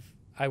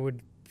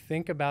would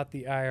think about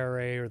the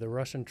IRA or the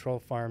Russian troll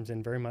farms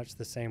in very much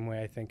the same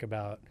way I think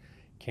about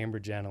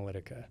Cambridge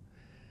Analytica.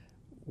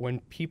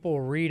 When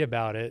people read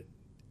about it,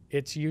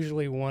 it's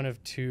usually one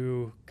of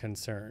two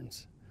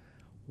concerns.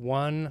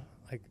 One,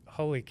 like,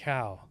 holy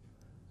cow,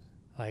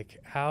 like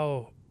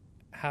how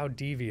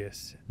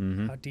devious,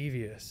 how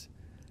devious.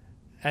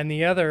 And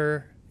the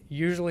other,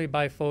 usually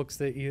by folks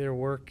that either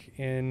work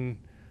in,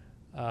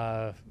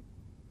 have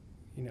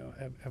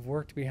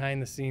worked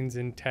behind the scenes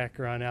in tech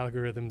or on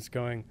algorithms,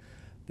 going,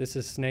 this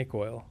is snake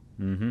oil.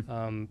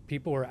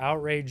 People were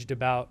outraged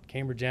about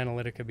Cambridge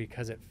Analytica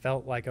because it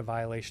felt like a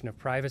violation of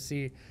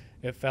privacy.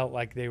 It felt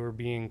like they were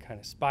being kind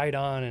of spied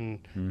on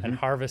and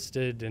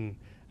harvested and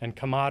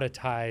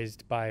commoditized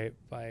by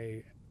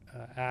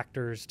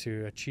actors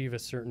to achieve a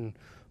certain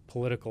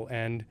political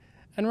end.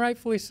 And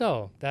rightfully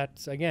so.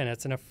 That's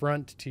an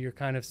affront to your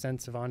kind of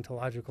sense of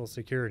ontological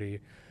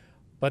security.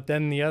 But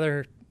then the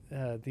other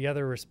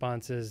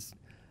response is,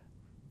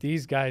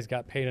 these guys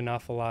got paid an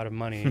awful lot of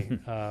money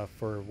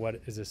for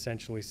what is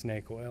essentially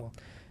snake oil.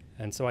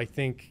 And so I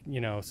think,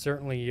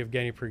 certainly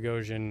Yevgeny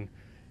Prigozhin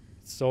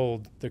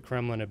sold the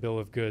Kremlin a bill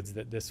of goods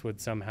that this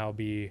would somehow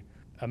be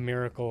a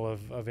miracle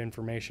of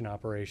information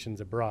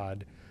operations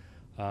abroad.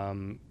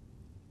 And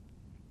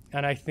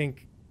I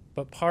think,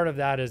 but part of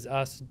that is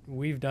us,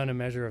 we've done a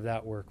measure of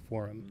that work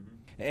for him.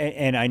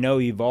 And I know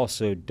you've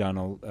also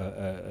done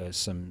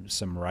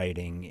some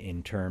writing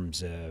in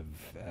terms of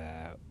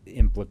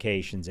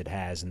implications it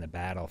has in the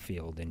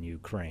battlefield in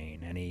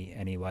Ukraine.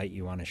 Any light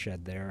you want to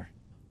shed there?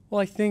 Well,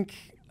 I think,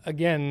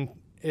 again,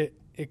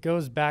 it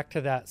goes back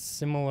to that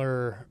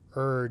similar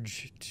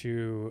urge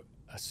to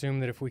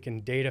assume that if we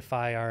can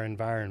datafy our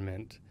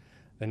environment,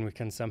 then we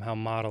can somehow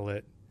model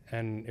it.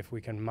 And if we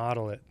can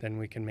model it, then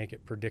we can make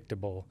it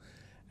predictable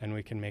and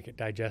we can make it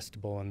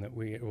digestible, and that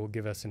it will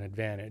give us an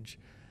advantage.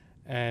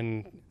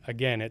 And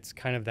again, it's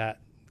kind of that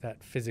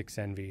physics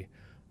envy.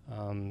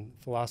 The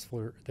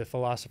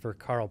philosopher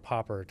Karl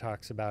Popper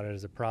talks about it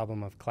as a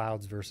problem of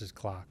clouds versus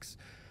clocks.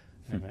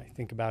 And I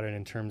think about it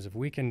in terms of,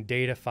 we can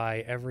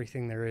datafy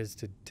everything there is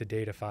to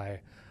datafy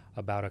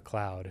about a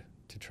cloud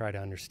to try to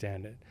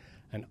understand it.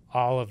 And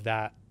all of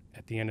that,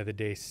 at the end of the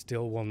day,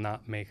 still will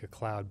not make a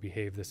cloud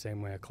behave the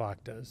same way a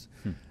clock does.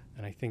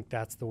 And I think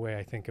that's the way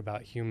I think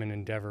about human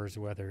endeavors,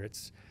 whether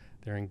it's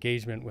their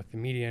engagement with the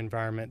media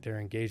environment, their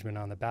engagement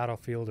on the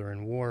battlefield or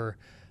in war,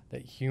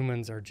 that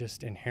humans are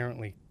just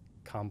inherently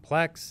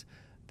complex.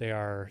 They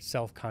are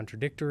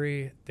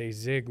self-contradictory. They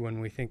zig when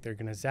we think they're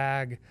going to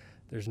zag.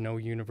 There's no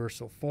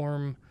universal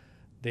form.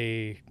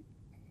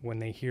 When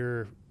they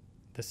hear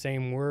the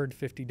same word,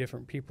 50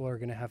 different people are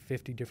going to have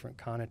 50 different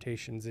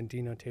connotations and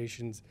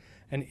denotations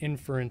and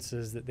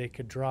inferences that they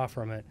could draw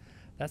from it.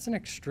 That's an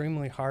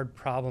extremely hard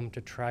problem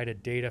to try to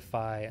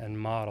datafy and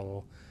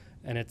model,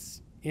 and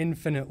it's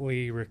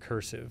infinitely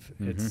recursive.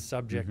 It's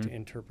subject to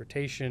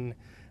interpretation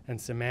and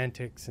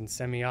semantics and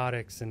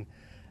semiotics,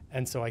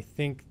 and so I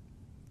think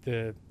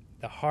the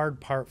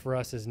hard part for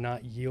us is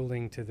not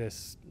yielding to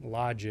this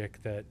logic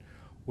that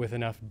with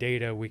enough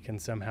data we can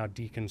somehow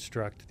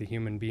deconstruct the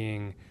human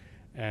being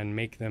and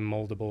make them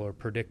moldable or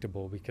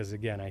predictable. Because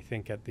again, I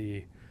think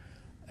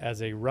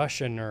as a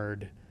Russia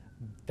nerd,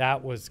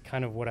 that was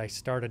kind of what I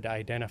started to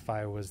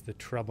identify was the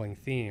troubling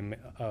theme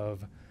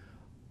of,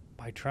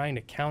 by trying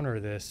to counter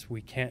this,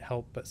 we can't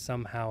help but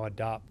somehow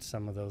adopt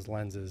some of those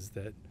lenses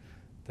that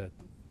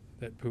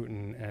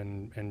Putin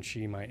and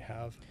Xi might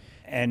have.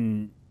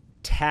 And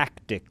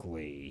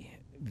tactically,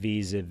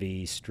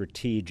 vis-a-vis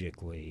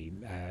strategically,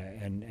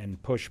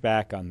 and push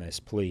back on this,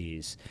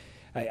 please.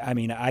 I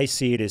mean, I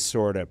see it as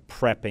sort of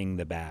prepping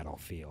the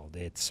battlefield.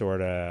 It's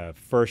sort of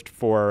first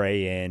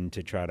foray in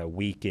to try to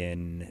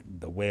weaken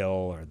the will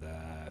or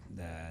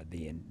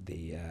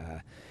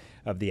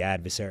of the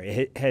adversary.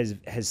 It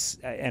has,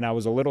 and I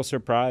was a little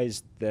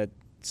surprised that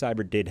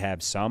cyber did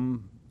have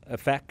some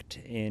effect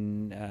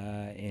in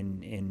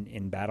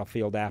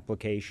battlefield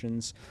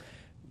applications.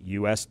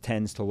 U.S.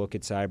 tends to look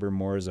at cyber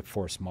more as a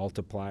force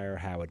multiplier,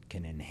 how it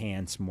can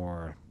enhance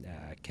more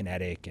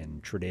kinetic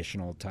and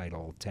traditional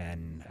Title X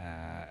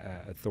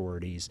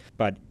authorities,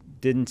 but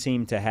didn't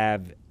seem to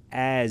have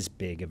as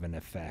big of an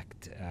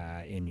effect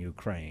in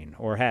Ukraine,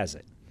 or has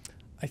it?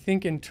 I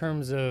think in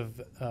terms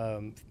of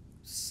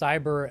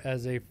cyber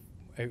as a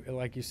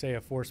like you say,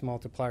 a force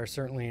multiplier,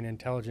 certainly in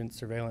intelligence,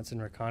 surveillance,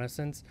 and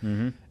reconnaissance,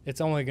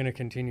 it's only going to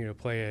continue to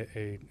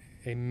play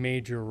a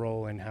major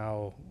role in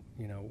how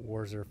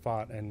wars are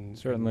fought, and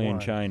certainly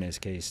and in China's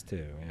case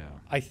too. Yeah,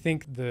 I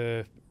think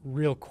the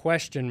real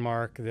question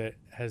mark that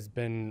has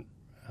been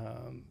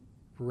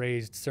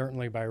raised,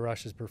 certainly by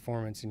Russia's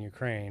performance in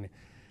Ukraine,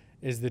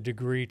 is the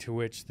degree to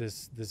which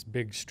this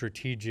big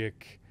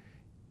strategic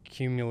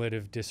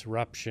cumulative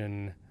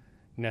disruption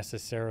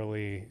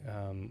necessarily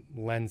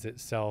lends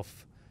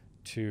itself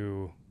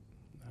to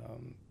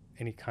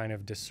any kind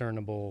of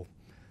discernible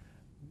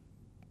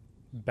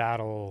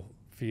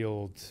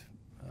battlefield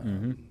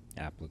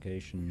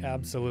application.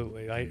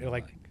 Absolutely.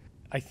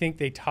 I think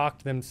they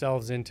talked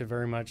themselves into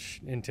very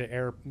much in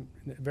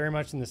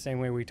the same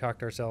way we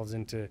talked ourselves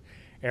into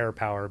air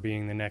power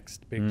being the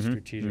next big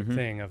strategic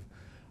thing.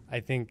 I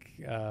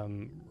think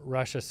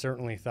Russia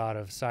certainly thought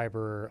of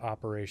cyber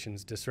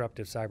operations,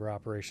 disruptive cyber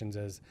operations,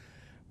 as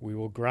we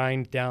will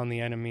grind down the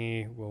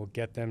enemy, we'll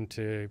get them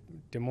to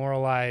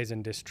demoralize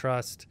and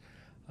distrust.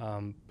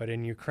 But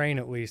in Ukraine,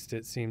 at least,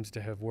 it seems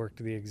to have worked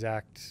the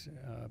exact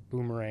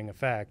boomerang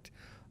effect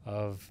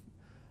of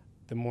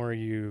the more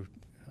you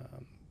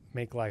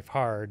make life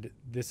hard,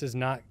 this is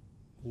not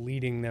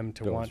leading them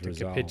to want to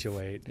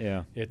capitulate.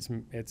 Yeah. It's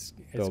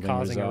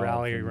causing a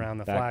rally around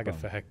the flag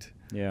effect.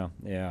 Yeah,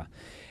 yeah.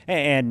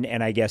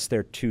 And I guess there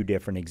are two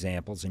different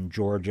examples. In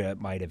Georgia,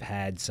 it might have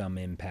had some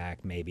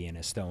impact, maybe in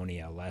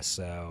Estonia less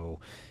so,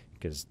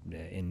 because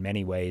in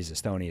many ways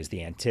Estonia is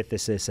the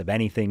antithesis of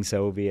anything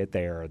Soviet.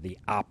 They are the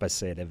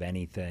opposite of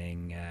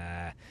anything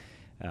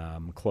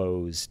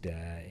closed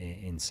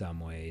in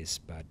some ways.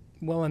 But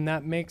well, and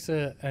that makes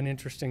an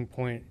interesting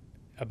point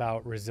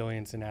about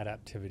resilience and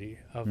adaptivity.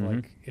 Of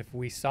like, if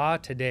we saw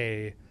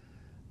today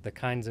the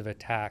kinds of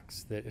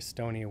attacks that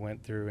Estonia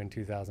went through in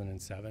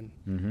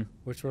 2007,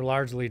 which were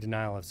largely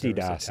denial of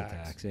service DDoS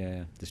attacks,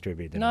 yeah,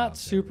 distributed denial not of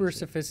super service.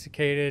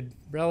 Sophisticated,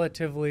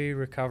 relatively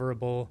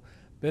recoverable,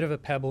 bit of a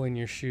pebble in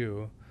your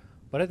shoe.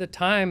 But at the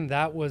time,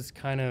 that was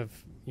kind of,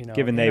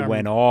 given they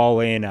went all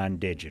in on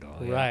digital.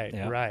 Right,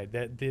 yeah. right.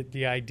 That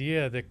the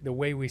idea, the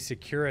way we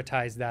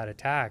securitized that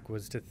attack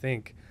was to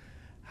think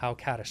how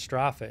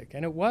catastrophic,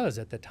 and it was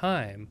at the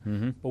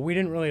time, but we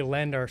didn't really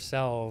lend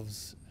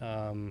ourselves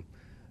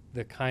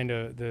the kind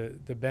of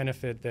the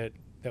benefit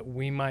that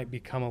we might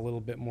become a little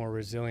bit more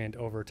resilient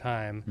over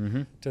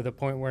time, to the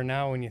point where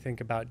now when you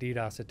think about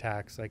DDoS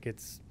attacks, like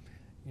it's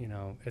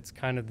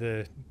kind of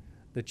the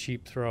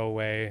cheap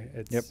throwaway.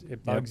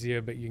 It bugs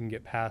you, but you can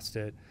get past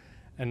it.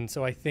 And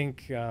so I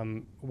think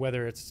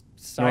whether it's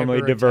cyber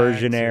normally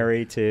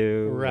diversionary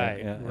too.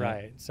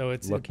 Right. So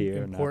it's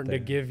important to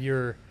give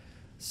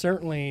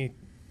certainly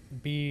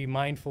be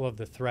mindful of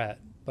the threat,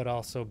 but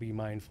also be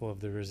mindful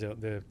of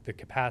the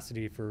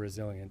capacity for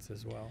resilience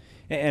as well.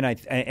 And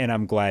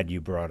I'm glad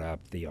you brought up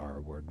the R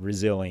word.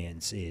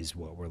 Resilience is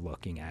what we're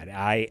looking at.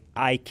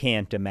 I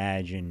can't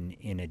imagine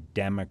in a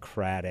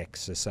democratic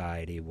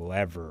society we'll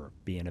ever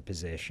be in a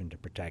position to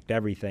protect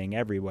everything,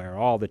 everywhere,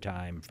 all the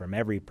time, from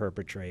every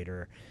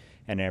perpetrator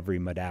and every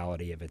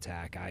modality of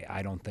attack.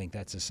 I don't think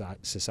that's a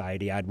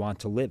society I'd want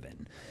to live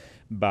in,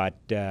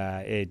 but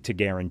to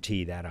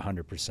guarantee that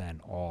 100%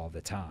 all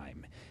the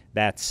time.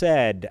 That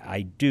said,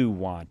 I do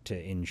want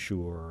to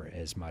ensure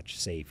as much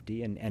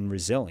safety and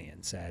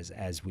resilience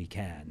as we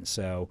can.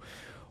 So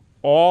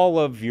all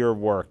of your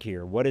work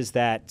here, what does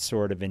that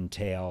sort of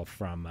entail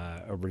from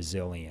a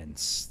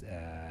resilience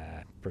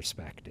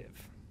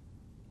perspective?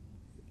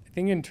 I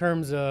think in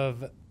terms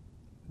of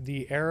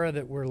the era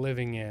that we're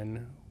living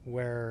in,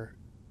 where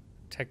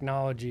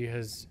technology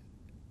has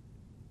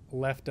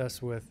left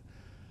us with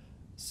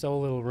so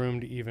little room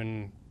to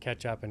even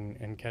catch up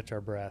and catch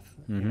our breath,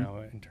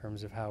 in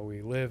terms of how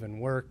we live and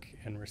work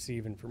and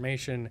receive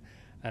information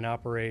and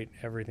operate.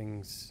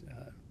 Everything's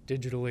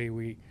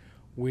digitally.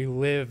 We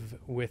live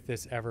with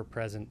this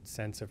ever-present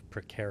sense of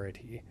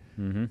precarity.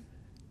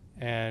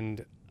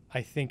 And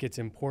I think it's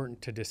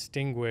important to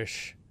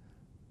distinguish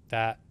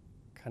that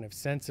kind of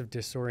sense of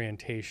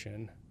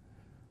disorientation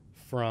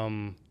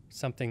from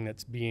something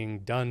that's being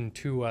done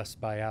to us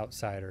by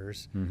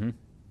outsiders,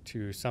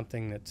 to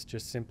something that's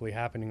just simply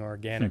happening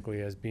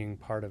organically as being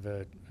part of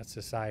a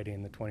society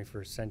in the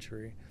 21st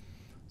century.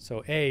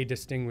 So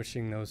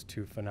distinguishing those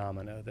two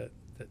phenomena, that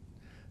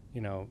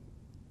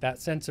that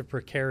sense of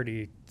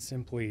precarity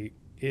simply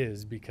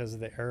is because of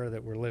the era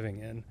that we're living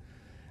in.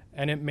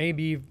 And it may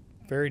be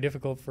very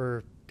difficult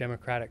for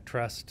democratic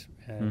trust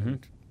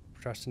and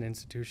trust in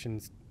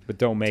institutions. But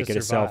don't make it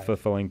a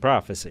self-fulfilling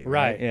prophecy.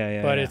 Right.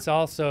 Yeah, but it's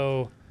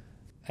also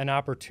an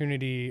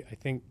opportunity, I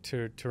think,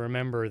 to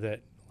remember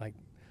that like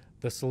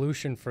the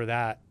solution for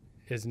that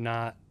is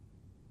not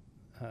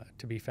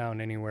to be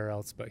found anywhere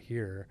else but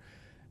here.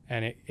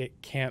 And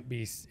it can't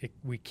be,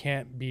 we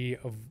can't be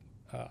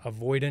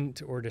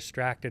avoidant or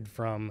distracted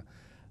from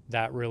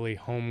that really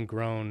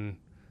homegrown,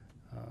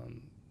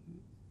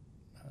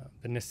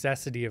 the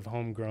necessity of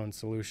homegrown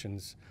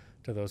solutions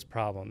to those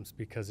problems,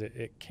 because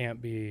it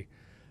can't be,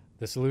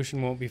 the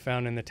solution won't be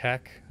found in the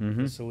tech,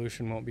 the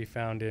solution won't be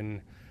found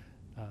in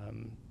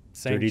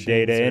sanctions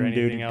dirty data or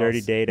in,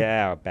 dirty data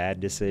out, bad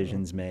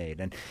decisions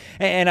made.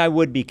 And I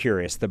would be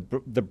curious, the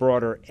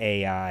broader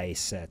AI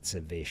sets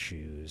of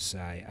issues.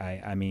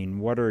 I mean,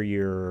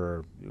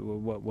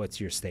 what's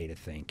your state of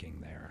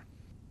thinking there?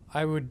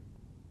 I would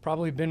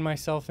probably bin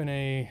myself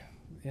in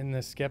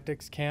the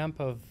skeptics camp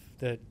of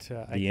that.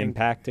 The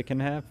impact it can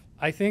have?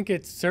 I think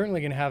it's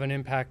certainly going to have an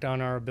impact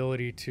on our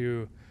ability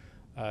to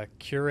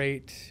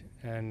curate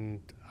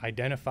and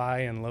identify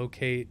and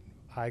locate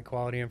high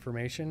quality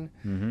information,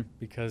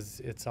 because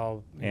it's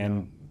all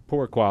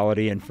poor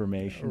quality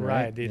information.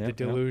 Right. The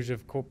deluge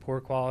of poor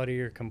quality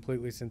or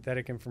completely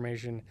synthetic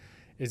information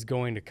is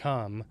going to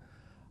come.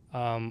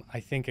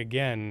 I think,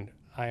 again,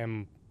 I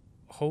am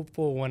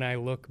hopeful when I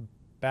look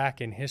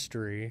back in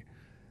history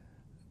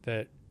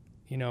that,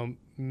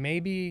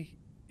 maybe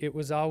it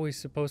was always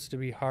supposed to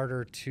be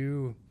harder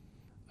to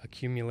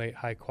accumulate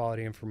high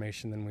quality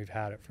information than we've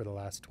had it for the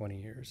last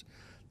 20 years.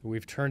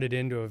 We've turned it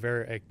into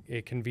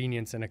a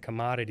convenience and a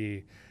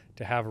commodity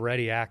to have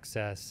ready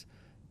access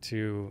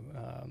to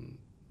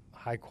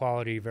high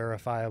quality,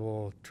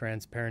 verifiable,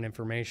 transparent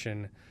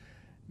information.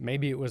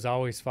 Maybe it was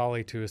always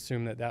folly to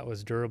assume that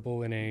was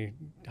durable in a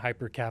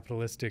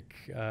hyper-capitalistic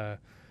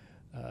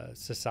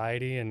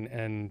society,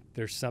 and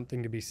there's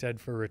something to be said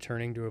for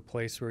returning to a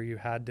place where you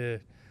had to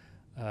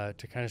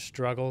kind of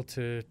struggle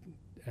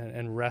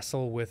and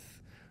wrestle with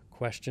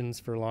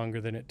questions for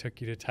longer than it took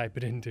you to type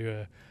it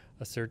into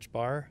a search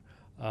bar.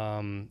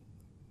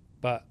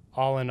 But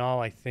all in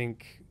all, I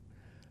think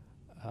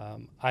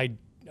I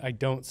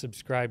don't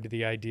subscribe to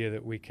the idea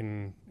that we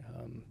can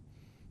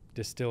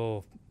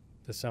distill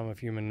the sum of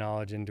human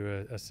knowledge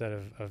into a set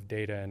of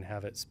data and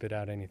have it spit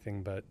out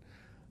anything but.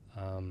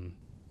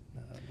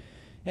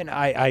 And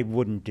I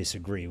wouldn't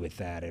disagree with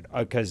that,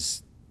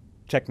 because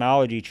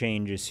technology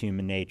changes,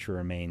 human nature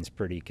remains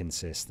pretty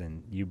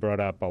consistent. You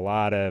brought up a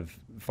lot of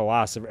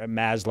philosophy.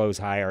 Maslow's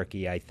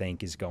hierarchy, I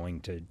think, is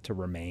going to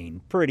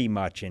remain pretty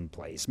much in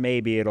place.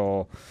 Maybe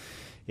it'll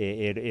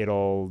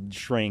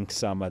shrink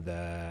some of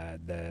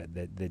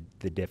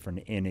the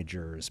different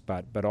integers,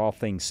 but all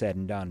things said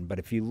and done. But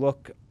if you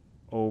look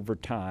over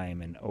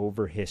time and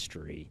over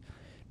history,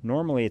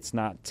 normally it's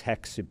not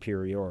tech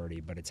superiority,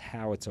 but it's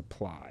how it's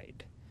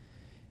applied.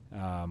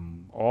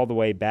 All the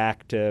way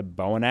back to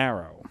bow and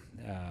arrow.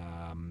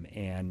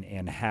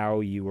 And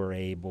how you were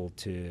able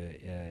to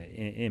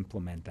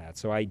implement that.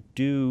 So I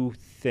do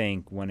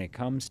think when it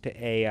comes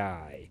to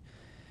AI,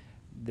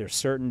 there's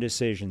certain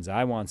decisions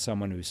I want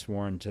someone who's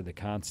sworn to the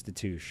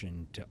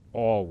Constitution to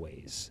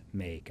always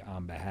make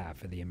on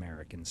behalf of the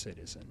American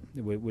citizen.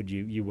 You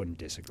wouldn't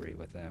disagree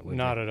with that, would you?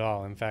 Not at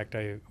all. In fact,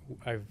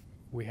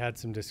 we had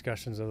some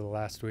discussions over the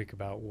last week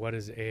about what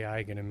is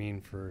AI going to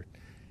mean for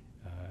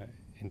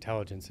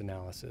intelligence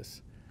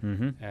analysis.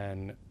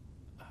 And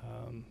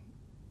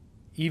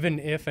even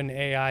if an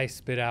AI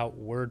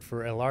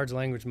a large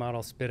language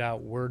model spit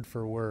out word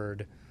for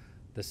word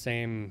the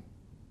same,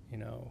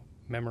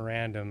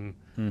 memorandum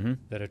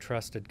that a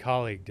trusted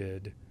colleague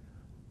did,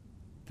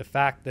 the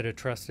fact that a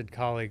trusted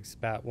colleague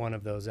spat one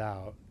of those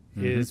out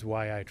is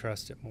why I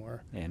trust it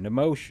more. And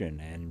emotion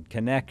and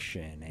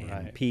connection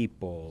and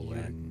people.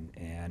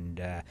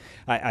 And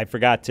I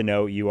forgot to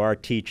note, you are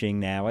teaching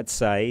now at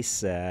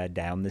SAIS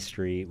down the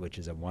street, which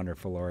is a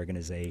wonderful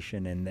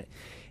organization,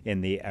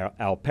 in the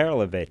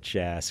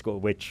Alperovich School,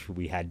 which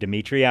we had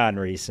Dimitri on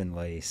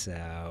recently.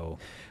 So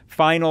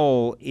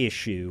final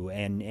issue,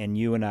 and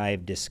you and I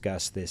have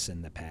discussed this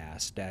in the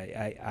past.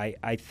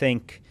 I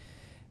think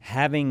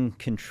having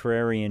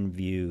contrarian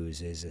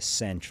views is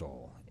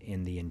essential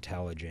in the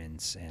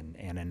intelligence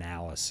and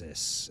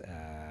analysis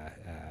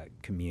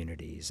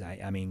communities.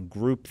 I mean,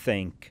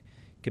 groupthink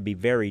could be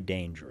very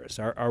dangerous.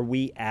 Are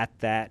we at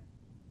that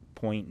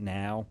point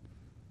now?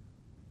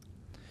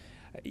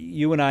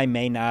 You and I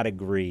may not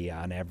agree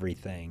on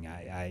everything.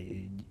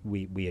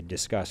 We had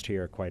discussed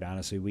here, quite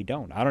honestly, we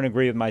don't. I don't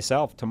agree with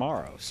myself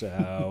tomorrow.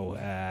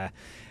 So,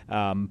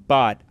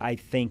 but I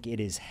think it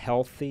is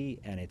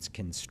healthy and it's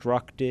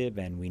constructive,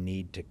 and we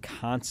need to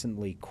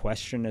constantly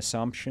question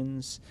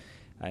assumptions.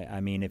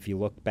 I mean, if you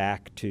look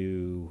back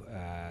to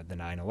the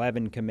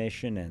 9/11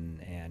 Commission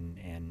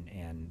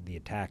and the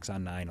attacks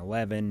on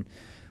 9/11,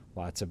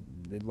 lots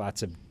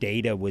of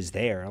data was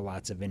there,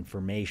 lots of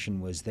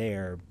information was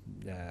there.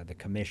 The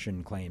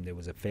commission claimed it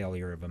was a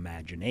failure of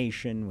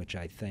imagination, which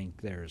I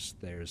think there's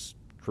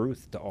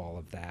truth to all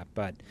of that.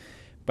 But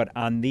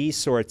on these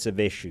sorts of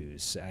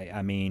issues,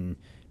 I mean,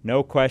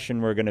 no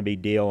question we're going to be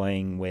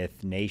dealing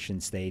with nation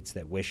states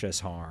that wish us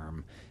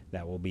harm,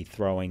 that will be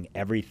throwing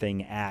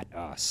everything at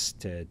us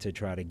to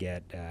try to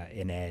get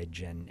an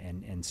edge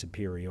and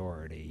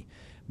superiority.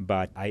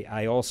 But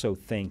I also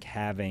think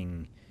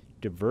having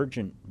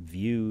divergent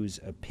views,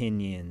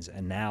 opinions,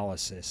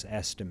 analysis,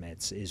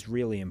 estimates is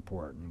really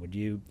important. Would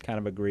you kind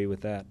of agree with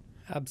that?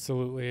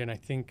 Absolutely, and I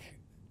think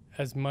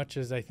as much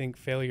as I think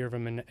failure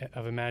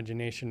of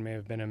imagination may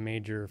have been a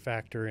major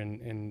factor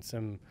in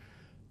some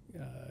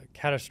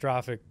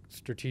catastrophic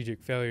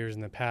strategic failures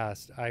in the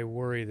past, I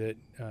worry that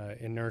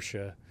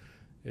inertia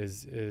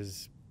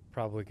is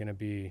probably going to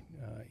be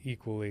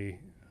equally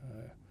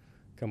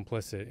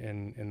complicit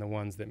in the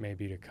ones that may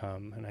be to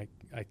come. And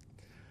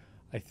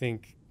I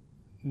think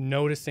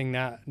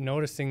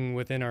noticing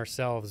within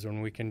ourselves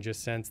when we can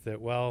just sense that,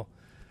 well,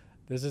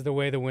 this is the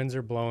way the winds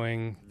are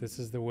blowing, this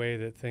is the way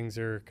that things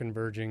are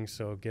converging,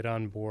 so get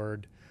on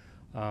board.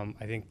 I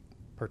think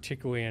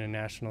particularly in a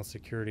national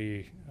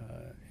security,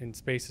 in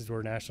spaces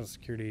where national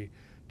security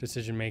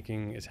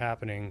decision-making is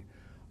happening,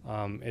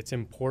 it's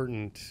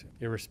important,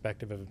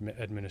 irrespective of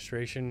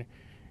administration,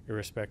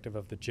 irrespective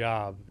of the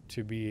job,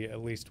 to be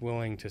at least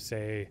willing to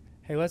say,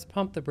 hey, let's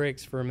pump the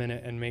brakes for a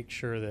minute and make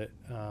sure that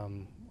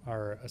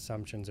our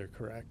assumptions are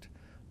correct.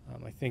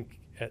 I think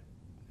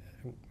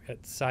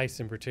at SAIS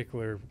in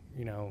particular,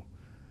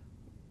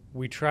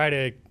 we try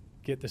to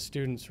get the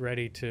students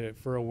ready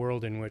for a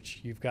world in which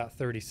you've got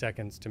 30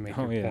 seconds to make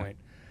your point.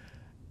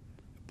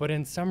 But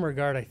in some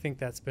regard, I think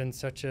that's been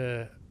such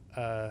a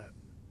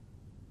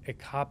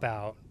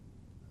cop-out.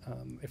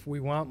 If we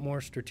want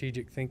more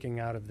strategic thinking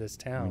out of this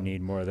town, we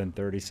need more than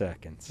 30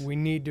 seconds. We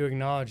need to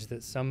acknowledge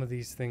that some of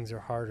these things are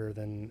harder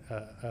than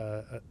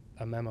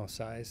a memo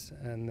size,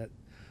 and that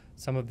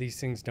some of these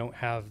things don't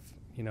have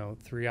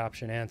 3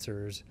 option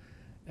answers,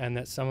 and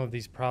that some of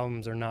these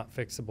problems are not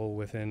fixable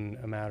within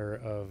a matter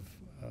of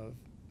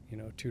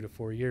 2 to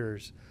 4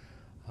 years.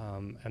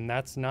 And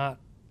that's not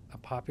a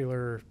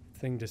popular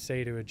thing to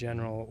say to a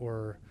general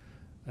or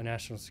a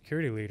national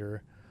security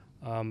leader,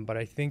 but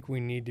I think we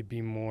need to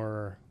be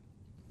more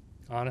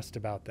honest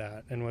about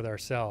that and with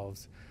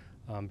ourselves,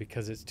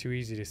 because it's too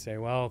easy to say,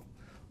 well,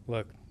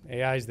 look,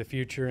 AI is the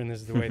future and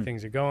this is the way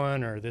things are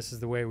going, or this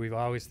is the way we've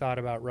always thought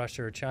about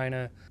Russia or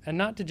China. And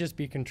not to just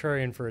be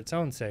contrarian for its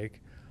own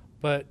sake,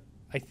 but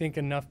I think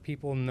enough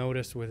people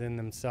notice within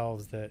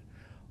themselves that,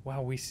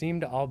 wow, we seem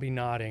to all be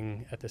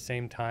nodding at the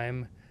same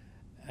time,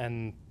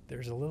 and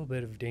there's a little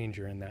bit of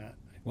danger in that.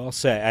 Well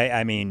said.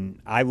 I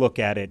mean, I look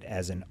at it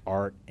as an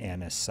art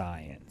and a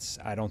science.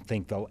 I don't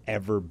think there'll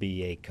ever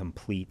be a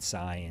complete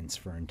science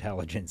for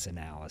intelligence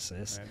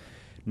analysis. Right.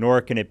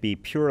 Nor can it be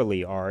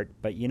purely art.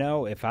 But,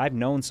 if I've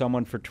known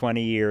someone for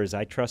 20 years,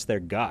 I trust their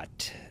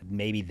gut.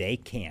 Maybe they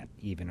can't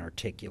even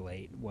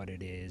articulate what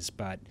it is,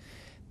 but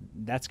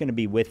that's going to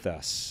be with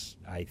us,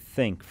 I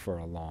think, for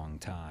a long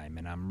time.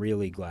 And I'm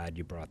really glad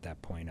you brought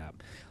that point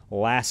up.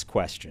 Last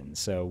question.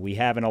 So we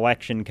have an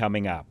election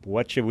coming up.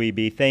 What should we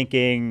be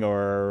thinking,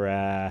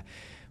 or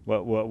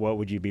what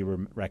would you be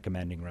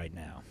recommending right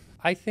now?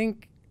 I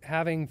think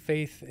having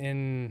faith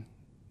in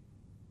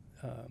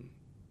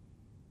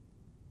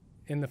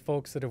the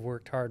folks that have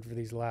worked hard for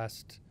these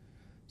last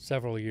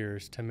several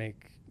years to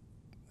make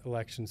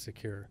elections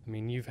secure. I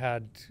mean, you've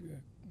had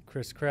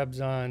Chris Krebs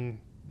on,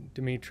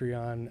 Dimitri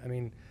on. I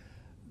mean,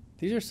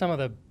 these are some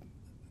of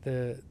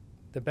the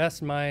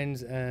best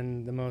minds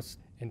and the most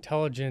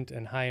intelligent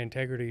and high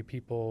integrity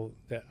people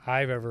that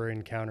I've ever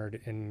encountered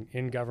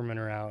in government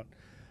or out,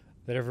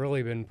 that have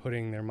really been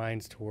putting their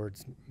minds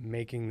towards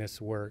making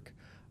this work.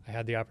 I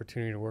had the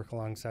opportunity to work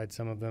alongside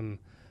some of them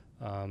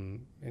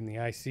in the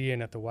IC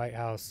and at the White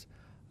House.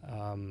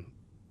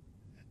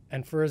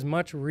 And for as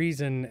much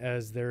reason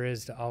as there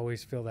is to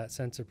always feel that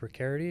sense of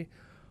precarity,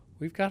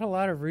 we've got a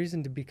lot of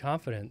reason to be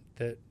confident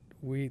that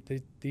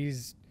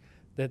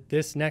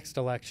this next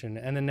election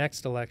and the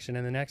next election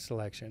and the next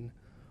election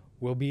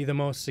will be the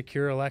most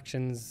secure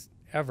elections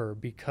ever,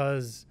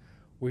 because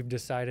we've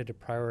decided to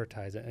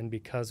prioritize it, and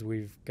because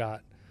we've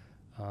got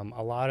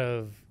a lot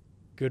of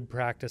good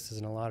practices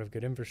and a lot of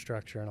good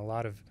infrastructure and a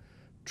lot of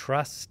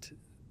trust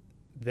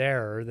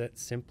there that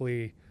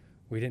simply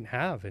we didn't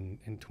have in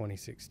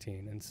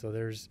 2016. And so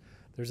there's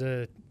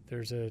a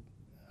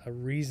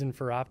reason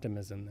for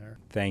optimism there.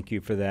 Thank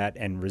you for that.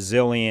 And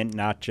resilient,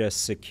 not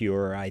just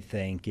secure, I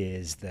think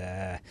is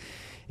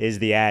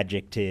the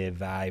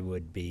adjective I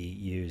would be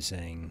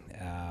using.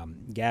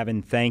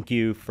 Gavin, thank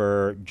you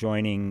for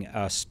joining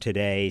us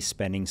today,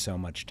 spending so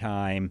much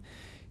time.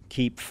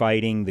 Keep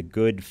fighting the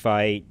good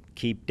fight.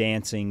 Keep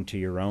dancing to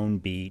your own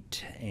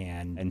beat.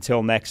 And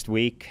until next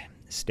week,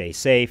 stay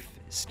safe,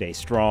 stay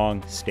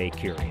strong, stay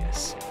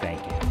curious.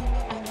 Thank you.